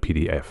joint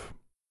PDF.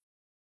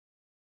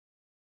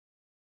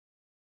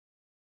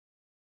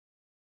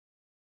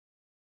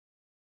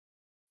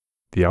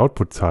 The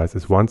output size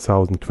is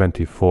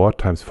 1024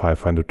 ×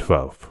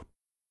 512.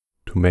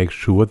 To make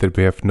sure that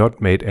we have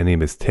not made any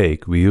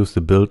mistake, we use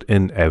the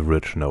built-in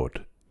average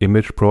node.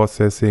 Image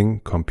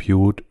processing,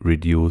 compute,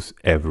 reduce,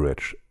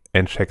 average,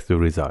 and check the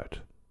result.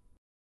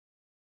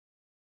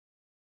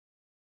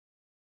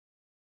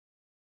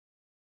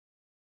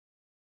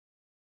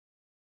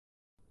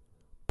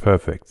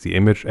 Perfect, the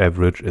image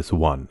average is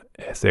 1,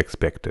 as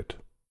expected.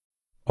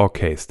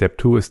 Okay, step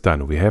 2 is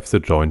done, we have the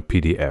joint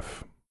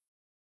PDF.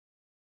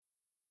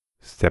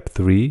 Step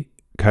 3.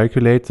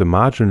 Calculate the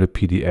marginal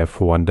PDF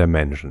for one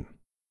dimension.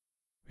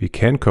 We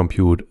can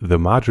compute the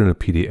marginal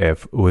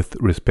PDF with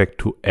respect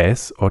to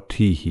S or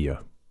T here.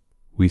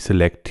 We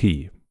select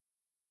T.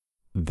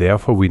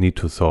 Therefore we need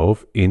to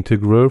solve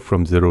integral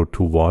from 0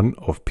 to 1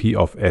 of P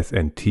of S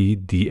and T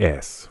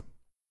ds.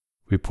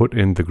 We put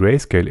in the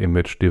grayscale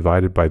image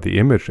divided by the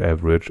image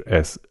average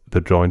as the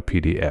joint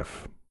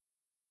PDF.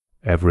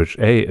 Average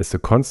A is the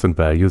constant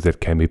value that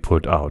can be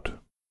pulled out.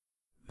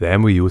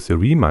 Then we use the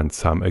Riemann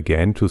sum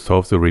again to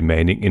solve the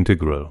remaining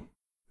integral.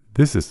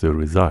 This is the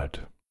result.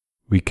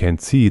 We can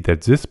see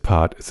that this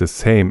part is the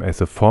same as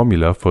the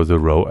formula for the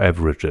row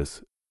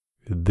averages.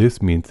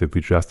 This means that we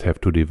just have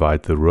to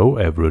divide the row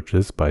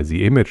averages by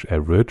the image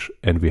average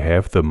and we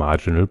have the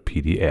marginal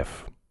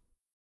PDF.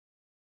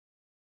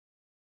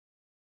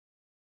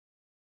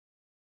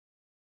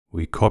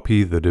 We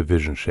copy the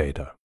division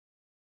shader.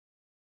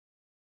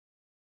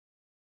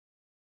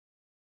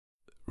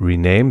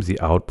 Rename the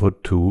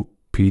output to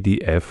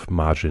PDF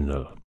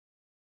marginal.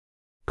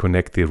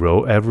 Connect the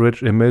row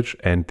average image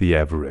and the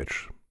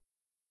average.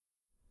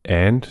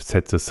 And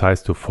set the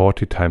size to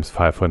 40 ×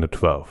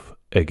 512.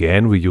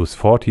 Again, we use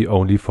 40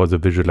 only for the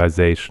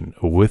visualization.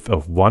 A width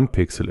of 1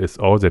 pixel is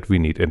all that we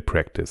need in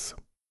practice.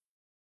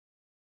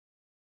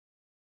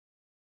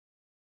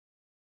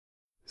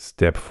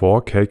 Step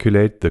 4.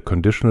 Calculate the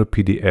conditional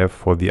PDF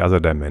for the other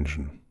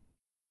dimension.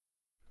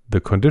 The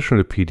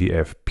conditional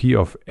PDF P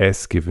of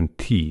S given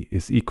T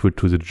is equal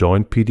to the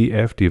joint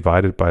PDF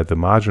divided by the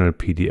marginal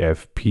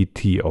PDF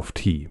PT of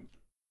T.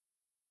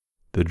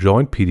 The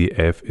joint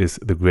PDF is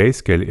the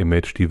grayscale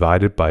image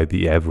divided by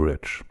the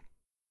average.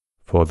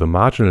 For the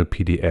marginal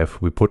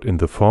PDF we put in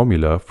the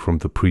formula from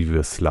the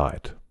previous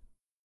slide.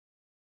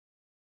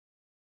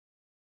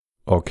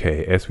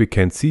 Okay, as we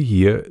can see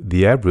here,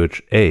 the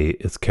average A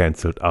is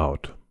cancelled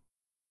out.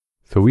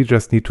 So we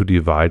just need to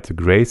divide the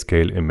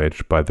grayscale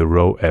image by the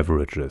row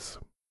averages.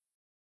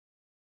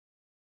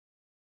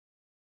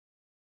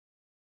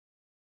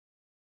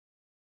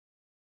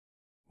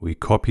 We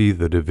copy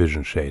the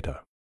division shader.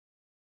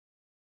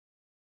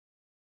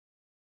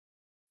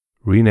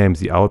 Rename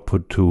the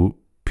output to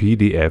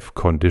PDF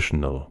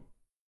conditional.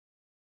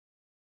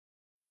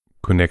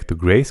 Connect the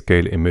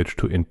grayscale image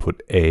to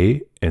input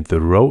A and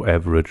the row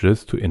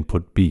averages to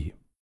input B.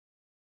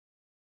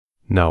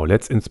 Now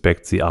let's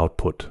inspect the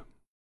output.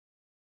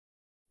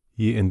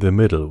 Here in the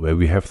middle, where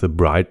we have the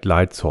bright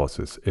light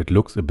sources, it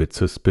looks a bit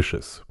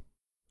suspicious.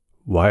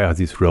 Why are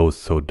these rows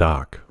so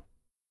dark?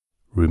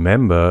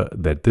 Remember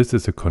that this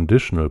is a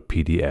conditional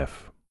PDF.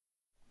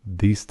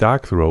 These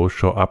dark rows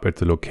show up at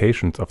the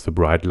locations of the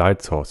bright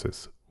light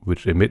sources,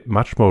 which emit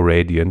much more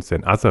radiance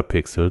than other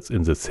pixels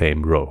in the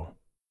same row.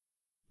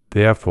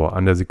 Therefore,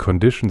 under the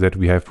condition that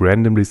we have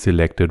randomly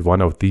selected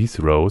one of these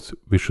rows,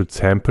 we should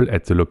sample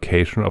at the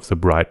location of the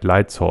bright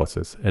light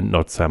sources and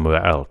not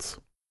somewhere else.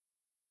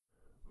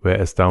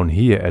 Whereas down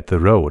here at the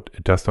road,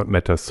 it does not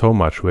matter so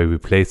much where we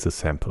place the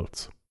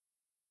samples.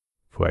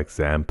 For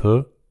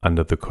example,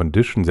 under the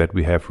condition that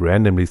we have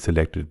randomly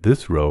selected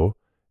this row,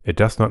 it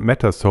does not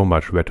matter so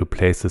much where to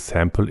place the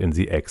sample in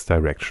the x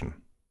direction.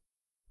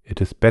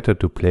 It is better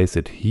to place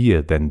it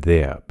here than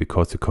there,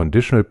 because the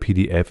conditional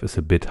PDF is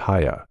a bit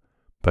higher,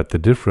 but the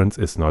difference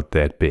is not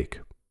that big.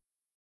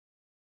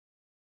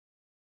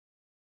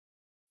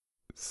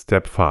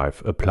 Step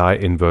 5. Apply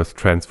inverse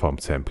transform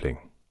sampling.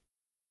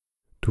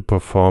 To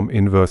perform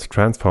inverse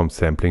transform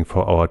sampling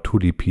for our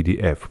 2D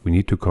PDF, we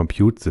need to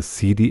compute the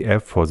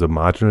CDF for the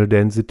marginal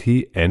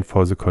density and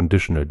for the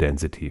conditional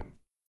density.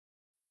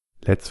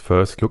 Let's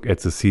first look at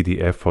the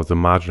CDF for the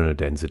marginal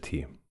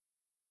density.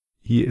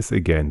 Here is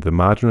again the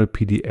marginal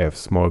PDF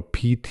small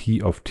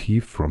pt of t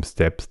from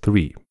step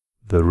 3.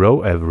 The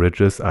row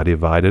averages are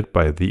divided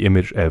by the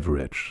image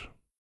average.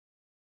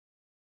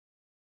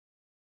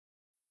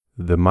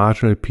 The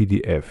marginal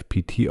PDF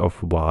pt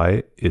of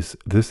y is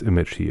this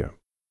image here.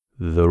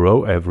 The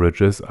row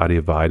averages are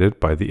divided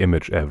by the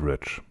image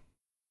average.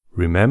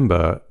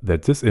 Remember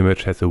that this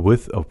image has a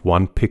width of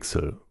 1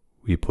 pixel.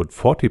 We put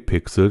 40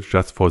 pixels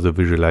just for the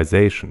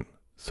visualization,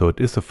 so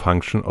it is a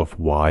function of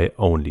y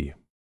only.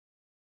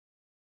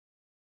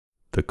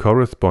 The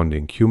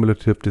corresponding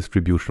cumulative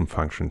distribution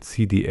function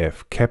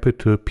CDF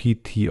capital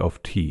PT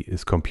of t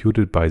is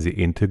computed by the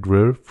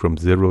integral from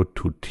 0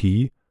 to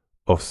t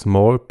of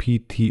small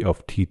pt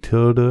of t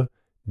tilde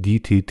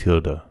dt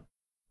tilde.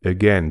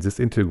 Again,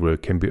 this integral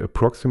can be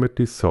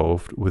approximately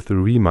solved with the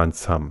Riemann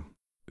sum.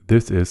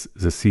 This is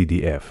the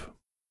CDF.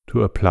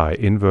 To apply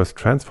inverse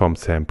transform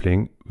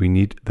sampling, we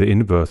need the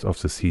inverse of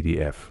the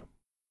CDF.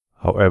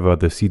 However,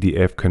 the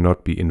CDF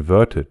cannot be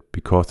inverted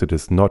because it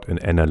is not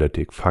an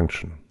analytic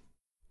function.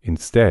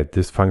 Instead,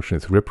 this function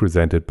is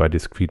represented by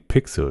discrete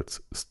pixels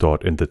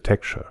stored in the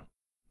texture.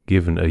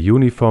 Given a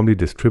uniformly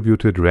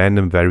distributed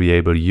random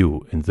variable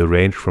u in the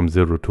range from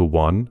 0 to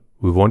 1,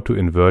 we want to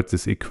invert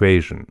this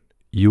equation,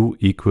 u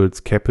equals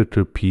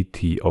capital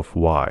PT of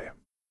y.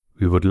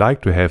 We would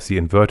like to have the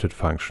inverted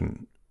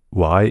function,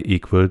 y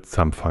equals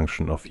some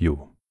function of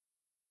u.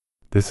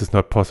 This is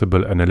not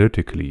possible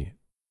analytically.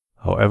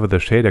 However, the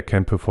shader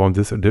can perform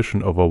this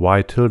addition over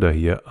y tilde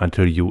here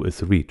until u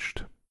is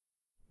reached.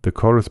 The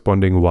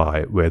corresponding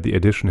y where the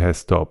addition has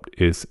stopped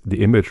is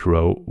the image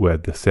row where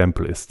the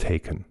sample is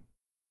taken.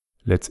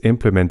 Let's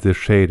implement this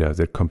shader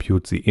that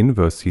computes the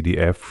inverse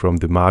CDF from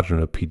the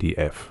marginal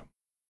PDF.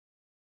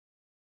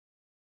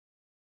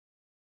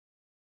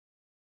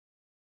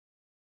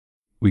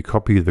 We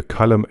copy the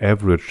column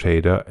average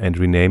shader and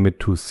rename it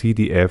to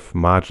CDF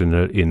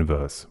marginal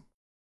inverse.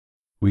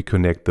 We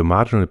connect the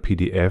marginal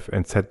PDF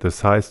and set the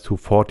size to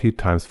 40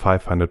 ×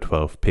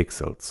 512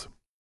 pixels.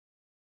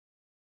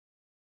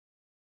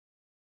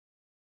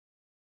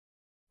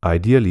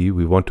 Ideally,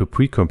 we want to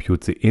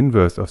pre-compute the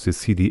inverse of the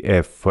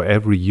CDF for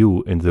every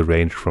u in the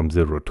range from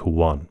 0 to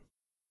 1.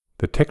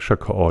 The texture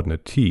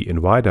coordinate t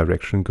in y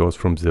direction goes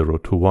from 0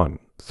 to 1,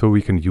 so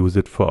we can use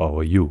it for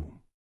our u.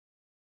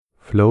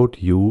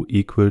 Float u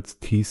equals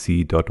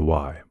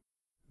tc.y.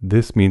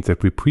 This means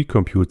that we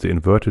pre-compute the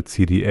inverted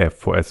CDF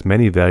for as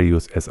many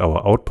values as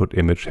our output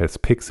image has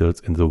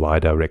pixels in the y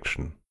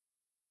direction.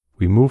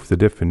 We move the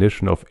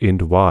definition of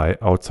int y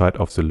outside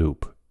of the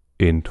loop,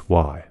 int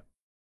y.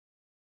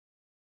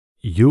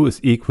 U is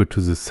equal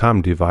to the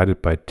sum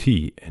divided by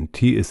t, and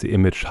t is the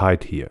image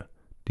height here.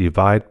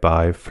 Divide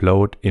by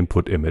float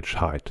input image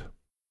height.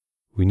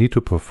 We need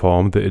to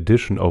perform the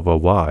addition over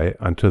y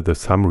until the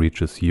sum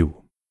reaches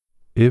u.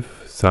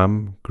 If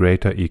sum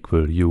greater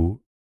equal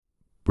u,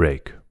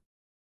 break.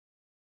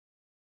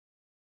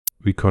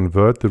 We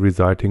convert the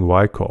resulting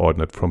y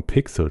coordinate from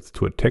pixels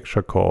to a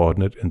texture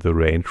coordinate in the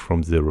range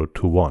from 0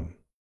 to 1.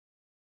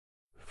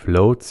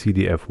 Float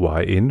CDF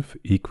y_inf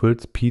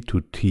equals p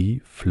to t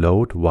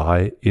float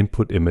y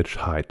input image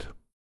height.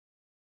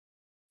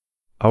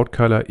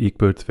 Outcolor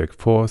equals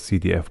vec4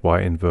 CDF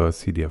y_inverse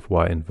CDF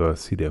y_inverse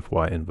CDF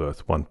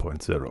y_inverse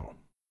 1.0.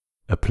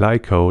 Apply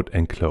code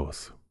and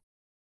close.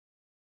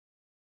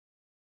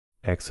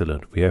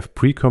 Excellent, we have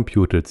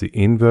pre-computed the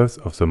inverse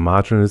of the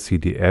marginal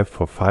CDF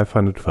for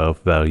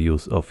 512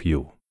 values of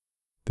u.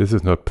 This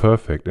is not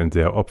perfect and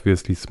there are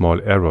obviously small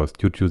errors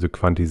due to the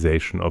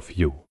quantization of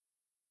u.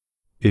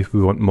 If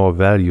we want more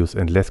values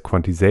and less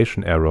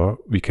quantization error,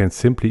 we can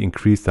simply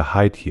increase the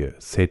height here,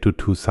 say to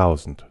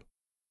 2000.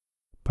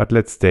 But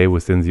let's stay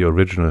within the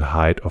original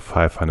height of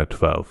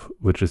 512,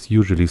 which is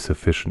usually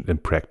sufficient in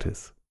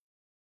practice.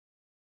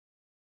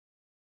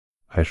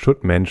 I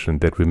should mention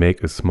that we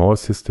make a small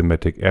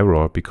systematic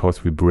error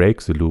because we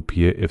break the loop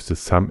here if the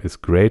sum is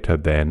greater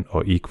than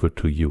or equal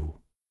to u.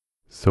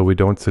 So we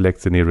don't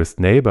select the nearest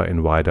neighbor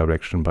in y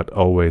direction, but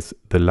always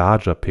the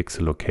larger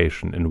pixel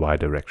location in y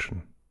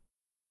direction.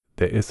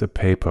 There is a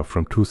paper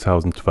from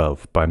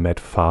 2012 by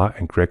Pharr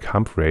and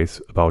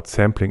Humphreys about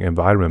sampling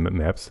environment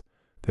maps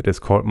that is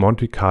called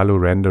Monte Carlo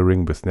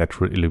rendering with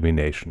natural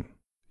illumination.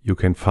 You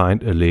can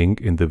find a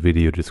link in the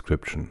video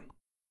description.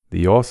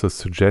 The authors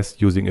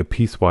suggest using a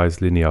piecewise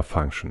linear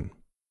function.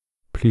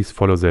 Please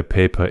follow their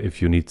paper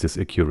if you need this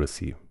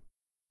accuracy.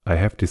 I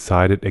have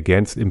decided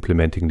against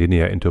implementing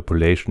linear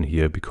interpolation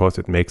here because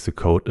it makes the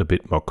code a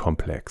bit more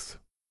complex.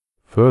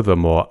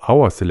 Furthermore,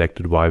 our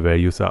selected y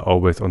values are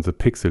always on the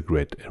pixel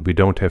grid and we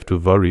don't have to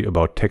worry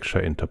about texture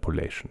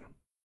interpolation.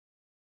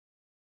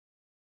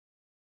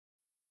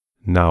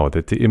 Now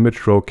that the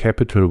image row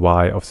capital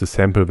Y of the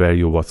sample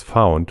value was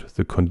found,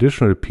 the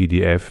conditional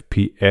PDF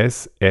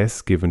PS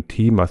S given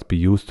t must be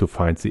used to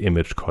find the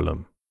image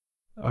column.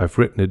 I've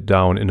written it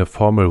down in a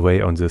formal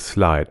way on this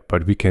slide,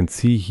 but we can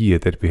see here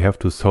that we have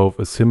to solve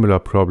a similar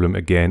problem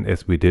again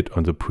as we did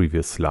on the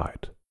previous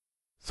slide.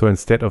 So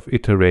instead of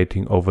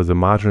iterating over the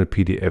marginal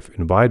PDF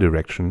in y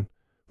direction,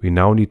 we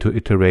now need to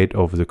iterate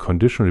over the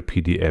conditional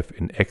PDF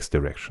in x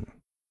direction.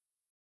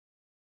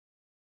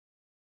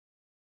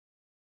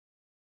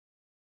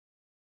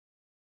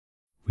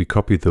 We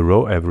copy the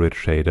row average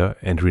shader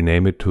and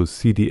rename it to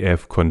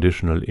CDF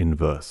conditional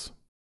inverse.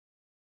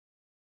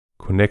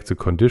 Connect the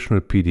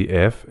conditional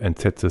PDF and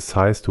set the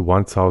size to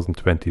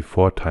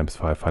 1024 ×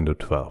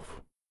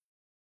 512.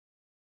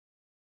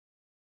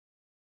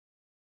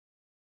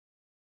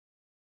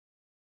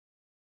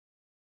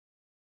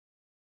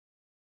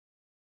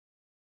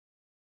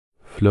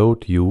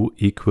 float u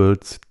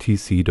equals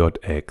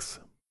tc.x.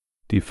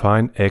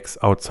 Define x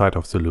outside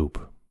of the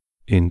loop.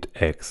 Int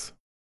x.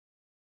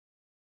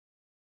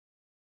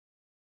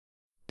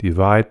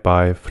 Divide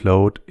by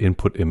float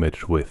input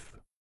image width.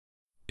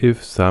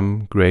 If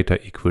sum greater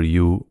equal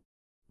u,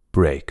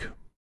 break.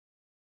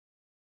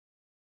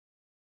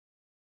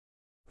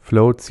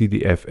 Float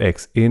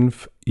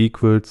cdf_x_inf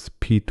equals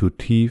p to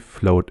t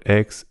float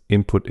x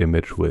input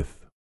image width.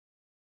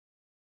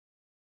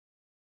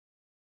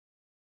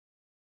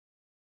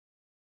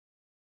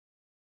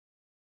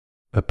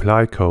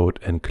 Apply code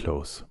and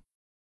close.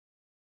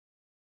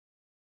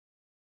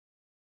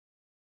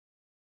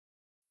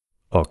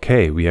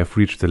 Okay, we have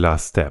reached the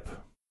last step.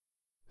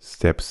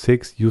 Step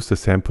 6. Use the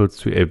samples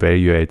to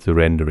evaluate the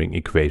rendering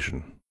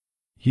equation.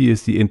 Here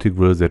is the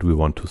integral that we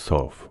want to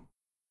solve.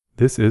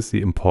 This is the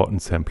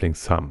important sampling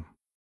sum.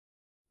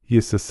 Here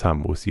is the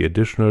sum with the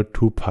additional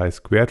 2π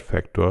squared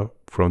factor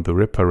from the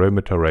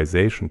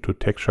reparameterization to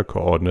texture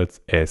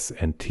coordinates s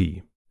and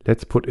t.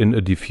 Let's put in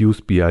a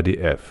diffuse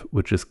BRDF,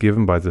 which is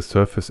given by the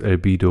surface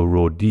albedo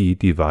ρd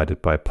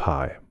divided by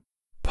pi.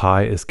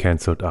 Pi is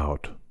cancelled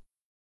out.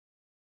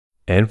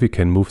 And we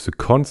can move the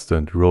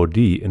constant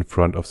ρd in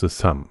front of the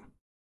sum.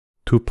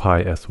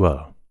 2π as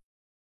well.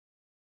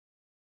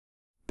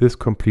 This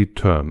complete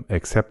term,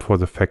 except for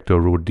the factor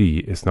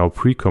ρd, is now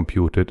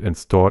pre-computed and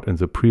stored in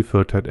the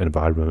pre-filtered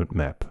environment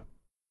map.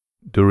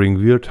 During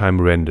real-time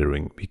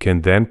rendering, we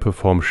can then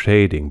perform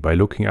shading by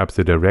looking up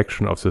the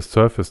direction of the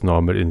surface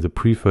normal in the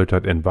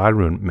pre-filtered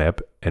environment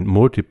map and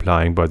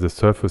multiplying by the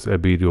surface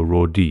albedo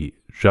ρd,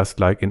 just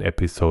like in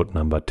episode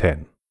number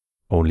 10.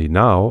 Only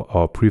now,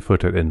 our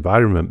pre-filtered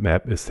environment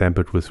map is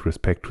sampled with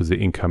respect to the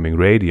incoming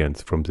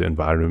radiance from the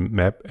environment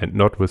map and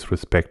not with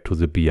respect to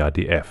the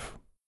BRDF.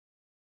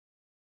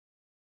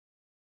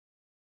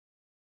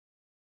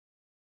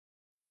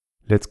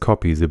 Let's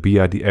copy the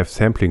BRDF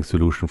sampling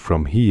solution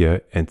from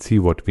here and see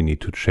what we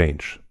need to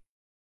change.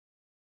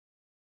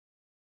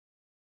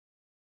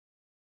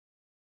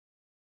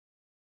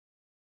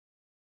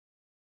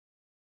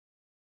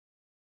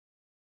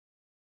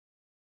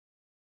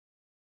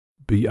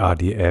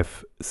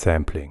 BRDF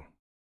sampling.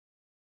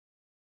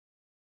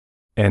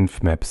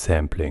 EnvMap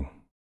sampling.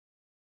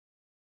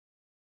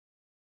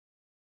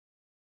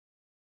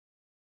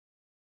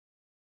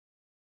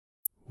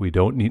 We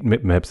don't need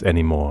mipmaps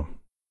anymore.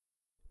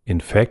 In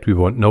fact, we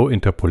want no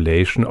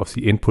interpolation of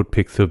the input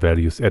pixel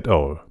values at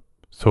all.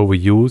 So we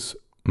use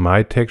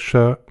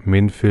myTexture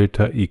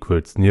minFilter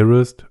equals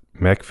nearest,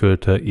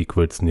 macFilter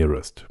equals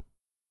nearest.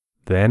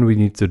 Then we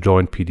need the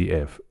joint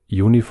PDF.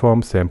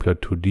 Uniform sampler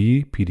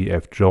 2D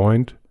PDF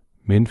joint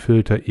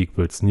minFilter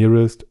equals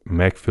nearest,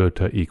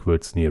 macFilter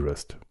equals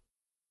nearest.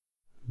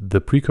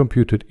 The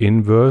pre-computed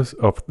inverse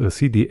of the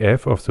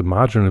CDF of the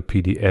marginal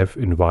PDF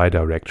in Y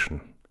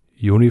direction.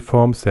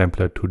 Uniform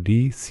sampler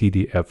 2D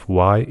CDF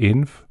Y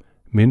inf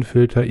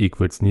minFilter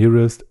equals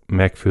nearest,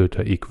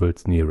 macFilter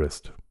equals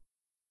nearest.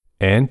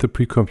 And the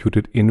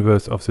pre-computed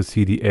inverse of the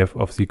CDF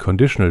of the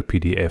conditional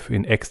PDF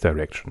in X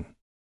direction.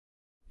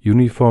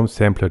 Uniform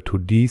sampler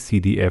 2D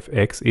CDF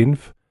X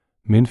inf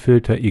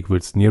minFilter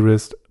equals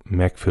nearest,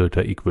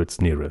 macFilter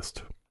equals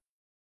nearest.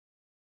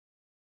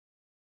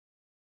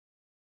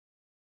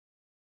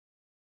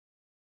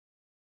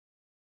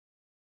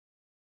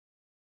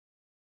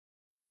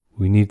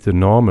 We need the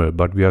normal,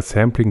 but we are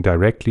sampling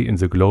directly in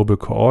the global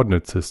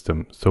coordinate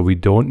system, so we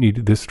don't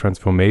need this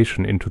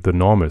transformation into the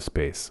normal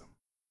space.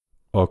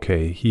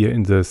 Okay, here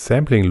in the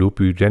sampling loop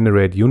we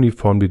generate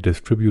uniformly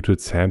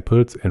distributed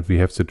samples and we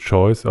have the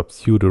choice of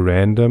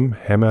pseudo-random,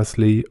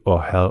 Hammersley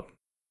or Halton.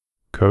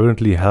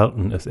 Currently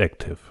Halton is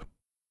active.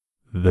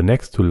 The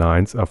next two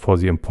lines are for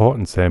the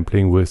important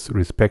sampling with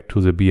respect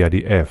to the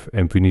BRDF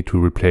and we need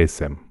to replace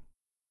them.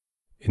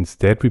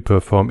 Instead, we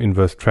perform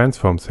inverse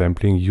transform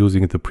sampling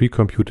using the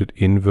pre-computed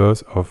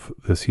inverse of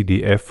the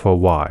CDF for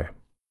Y.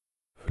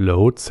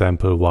 Float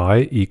sample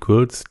Y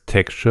equals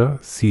texture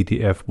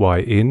CDF Y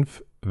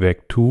inf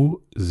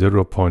vec2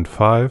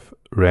 0.5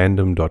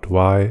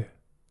 random.y.r.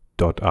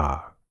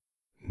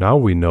 Now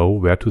we know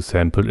where to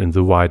sample in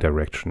the Y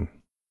direction.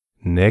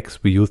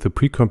 Next, we use the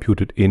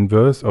pre-computed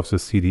inverse of the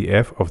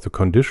CDF of the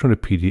conditional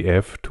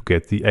PDF to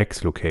get the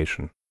X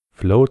location.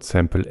 Float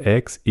sample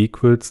X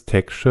equals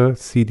texture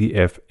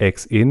CDF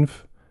X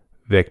inf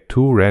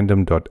vec2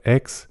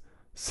 random.x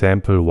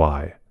sample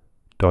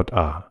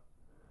Y.r.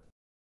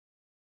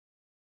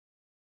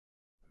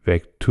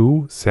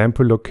 vec2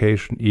 sample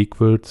location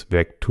equals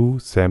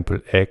vec2 sample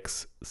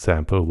X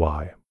sample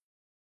Y.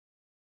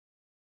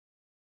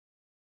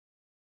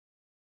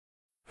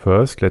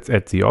 First, let's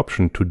add the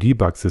option to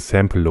debug the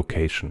sample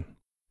location.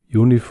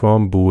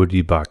 Uniform bool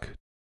debug.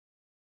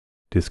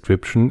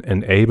 Description: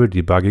 enable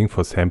debugging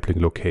for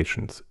sampling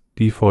locations.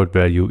 Default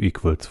value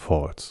equals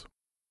false.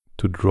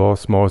 To draw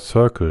small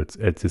circles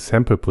at the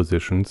sample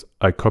positions,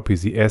 I copy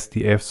the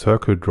SDF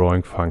circle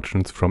drawing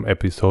functions from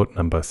episode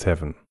number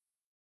 7.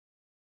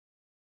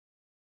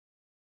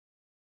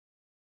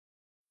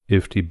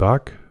 If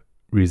debug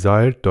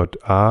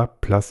result.r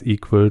plus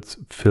equals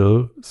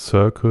fill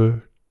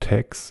circle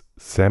text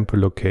sample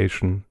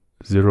location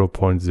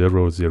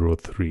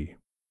 0.003.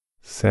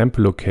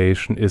 Sample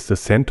location is the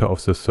center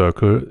of the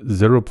circle,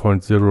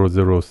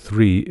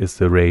 0.003 is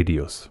the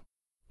radius.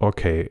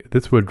 Okay,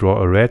 this will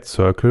draw a red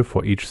circle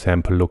for each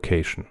sample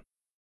location.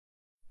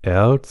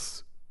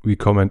 Else, we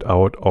comment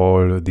out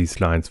all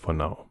these lines for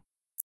now.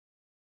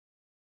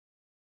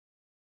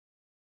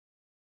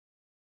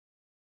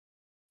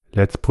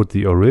 Let's put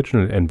the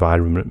original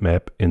environment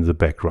map in the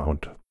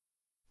background.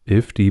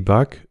 If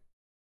debug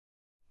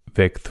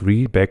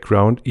vec3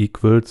 background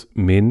equals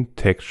min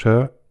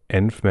texture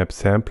env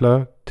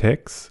sampler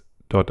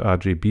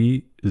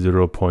text.rgb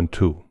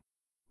 0.2.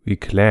 We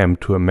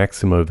clamp to a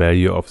maximal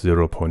value of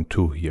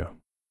 0.2 here.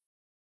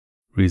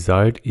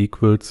 Result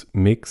equals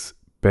mix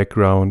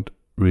background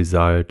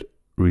result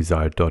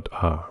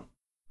result.r.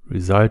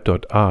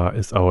 Result.r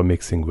is our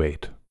mixing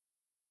weight.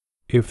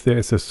 If there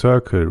is a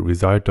circle,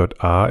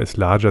 result.r is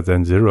larger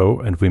than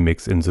 0 and we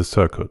mix in the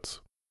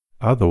circles.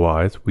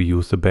 Otherwise, we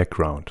use the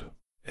background.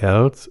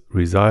 Else,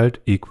 result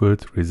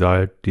equals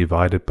result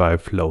divided by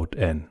float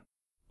n.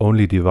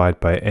 Only divide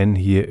by n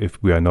here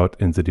if we are not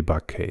in the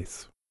debug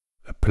case.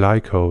 Apply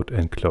code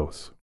and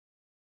close.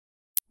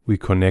 We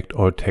connect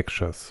all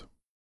textures.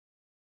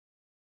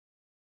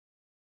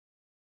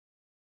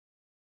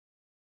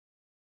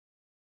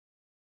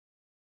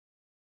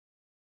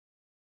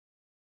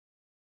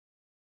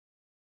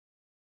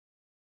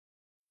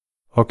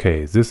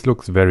 Okay, this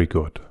looks very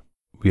good.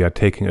 We are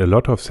taking a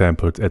lot of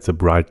samples at the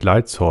bright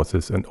light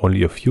sources and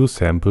only a few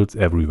samples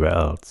everywhere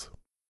else.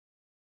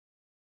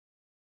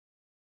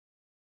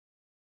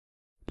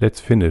 Let's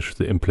finish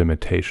the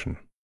implementation.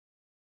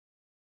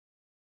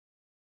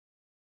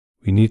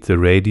 We need the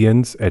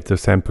radians at the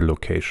sample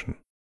location.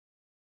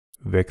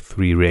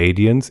 vec3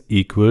 radians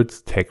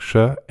equals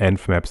texture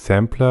env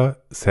sampler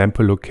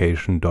sample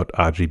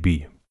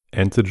location.rgb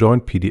and the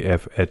joint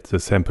PDF at the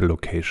sample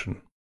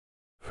location.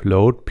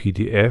 Float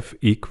PDF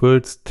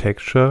equals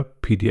texture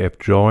PDF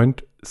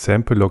joint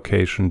sample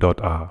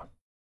location.r.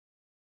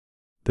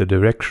 The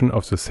direction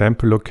of the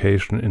sample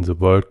location in the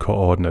world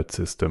coordinate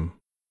system.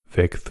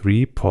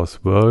 vec3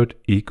 pos world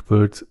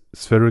equals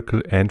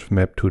spherical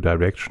env to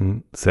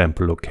direction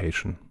sample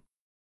location.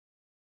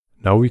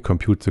 Now we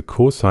compute the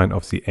cosine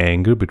of the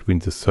angle between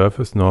the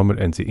surface normal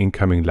and the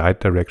incoming light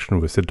direction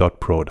with the dot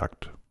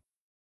product.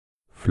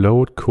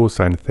 Float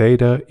cosine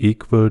theta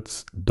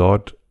equals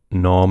dot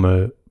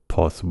normal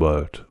pos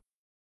world.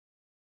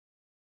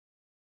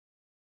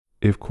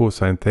 If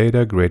cosine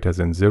theta greater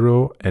than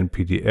 0 and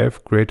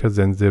PDF greater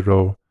than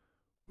 0,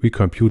 we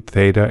compute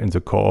theta in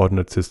the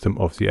coordinate system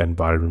of the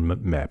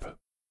environment map.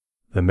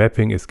 The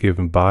mapping is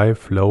given by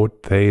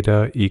float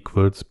theta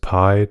equals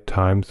pi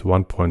times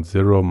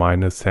 1.0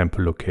 minus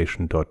sample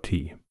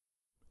location.t.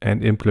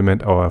 And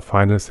implement our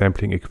final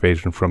sampling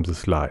equation from the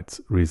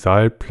slides.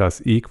 Result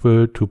plus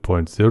equal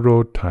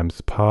 2.0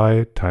 times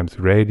pi times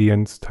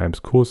radians times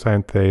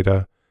cosine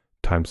theta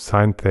times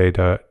sine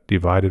theta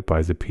divided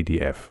by the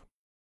PDF.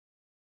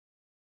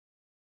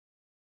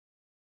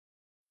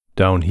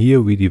 Down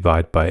here we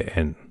divide by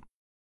n.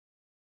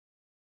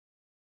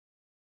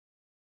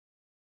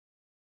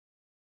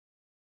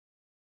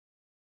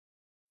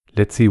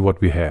 Let's see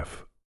what we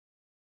have.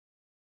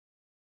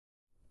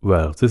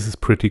 Well, this is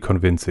pretty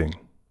convincing.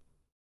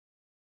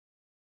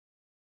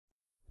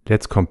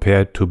 Let's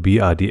compare it to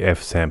BRDF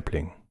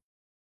sampling.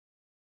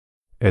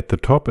 At the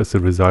top is the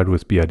result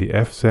with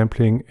BRDF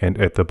sampling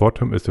and at the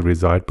bottom is the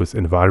result with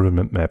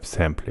environment map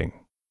sampling.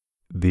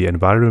 The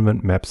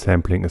environment map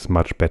sampling is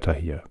much better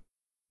here.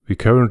 We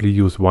currently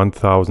use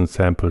 1000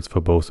 samples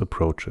for both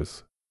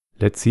approaches.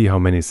 Let's see how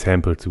many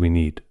samples we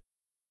need.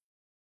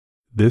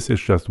 This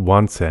is just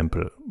one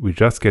sample. We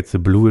just get the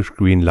bluish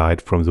green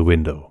light from the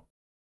window.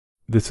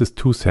 This is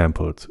 2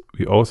 samples.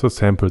 We also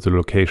sample the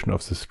location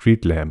of the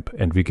street lamp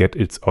and we get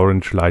its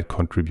orange light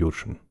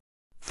contribution.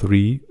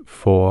 3,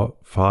 4,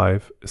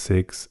 5,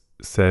 6,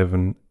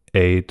 7,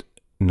 8,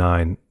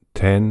 9,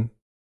 10,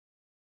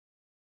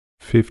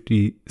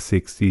 50,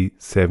 60,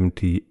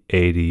 70,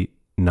 80,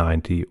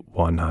 90,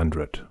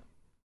 100.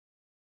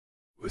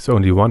 With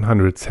only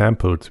 100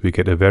 samples we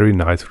get a very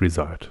nice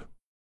result.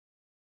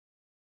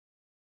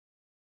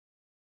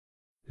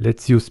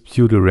 Let's use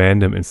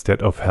pseudo-random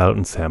instead of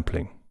Halton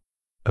sampling.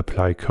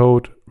 Apply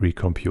code,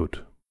 recompute.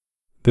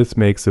 This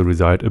makes the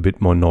result a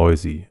bit more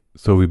noisy,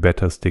 so we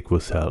better stick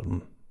with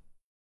Halton.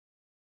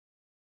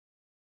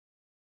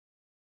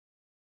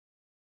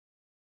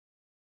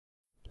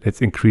 Let's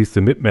increase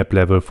the mipmap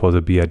level for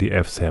the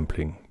BRDF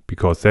sampling,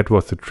 because that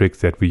was the trick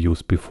that we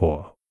used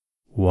before.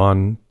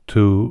 1,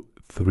 2,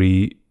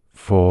 3,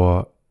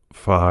 4,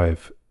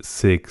 5,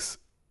 6.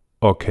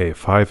 Okay,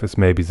 5 is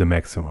maybe the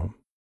maximum.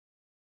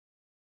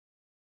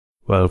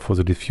 Well, for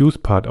the diffuse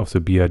part of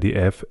the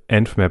BRDF,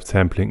 env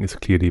sampling is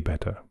clearly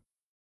better.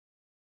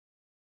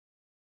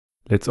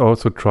 Let's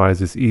also try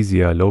this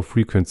easier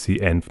low-frequency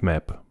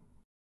env.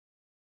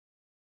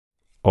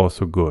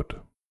 Also good.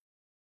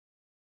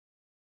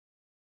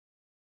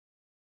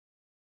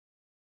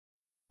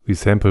 We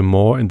sample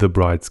more in the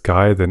bright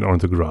sky than on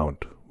the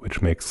ground,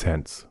 which makes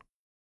sense.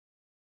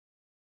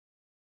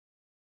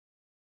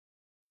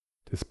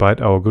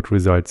 Despite our good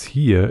results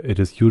here, it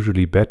is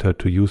usually better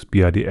to use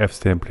BRDF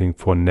sampling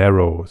for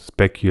narrow,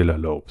 specular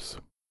lobes.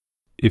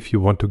 If you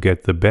want to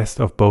get the best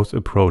of both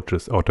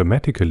approaches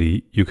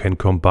automatically, you can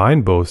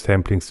combine both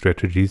sampling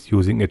strategies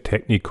using a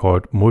technique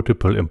called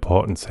multiple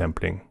importance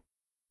sampling.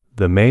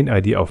 The main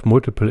idea of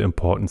multiple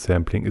importance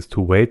sampling is to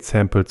weight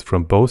samples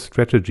from both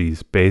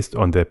strategies based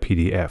on their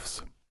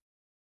PDFs.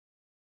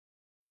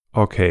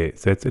 Okay,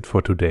 that's it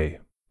for today.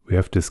 We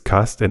have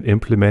discussed and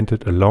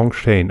implemented a long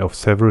chain of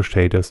several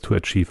shaders to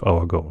achieve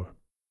our goal.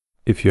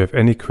 If you have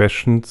any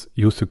questions,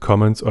 use the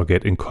comments or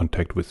get in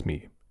contact with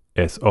me.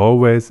 As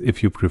always,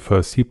 if you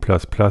prefer C++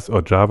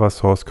 or Java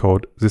source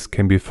code, this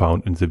can be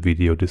found in the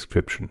video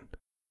description.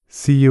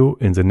 See you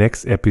in the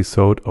next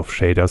episode of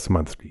Shaders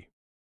Monthly.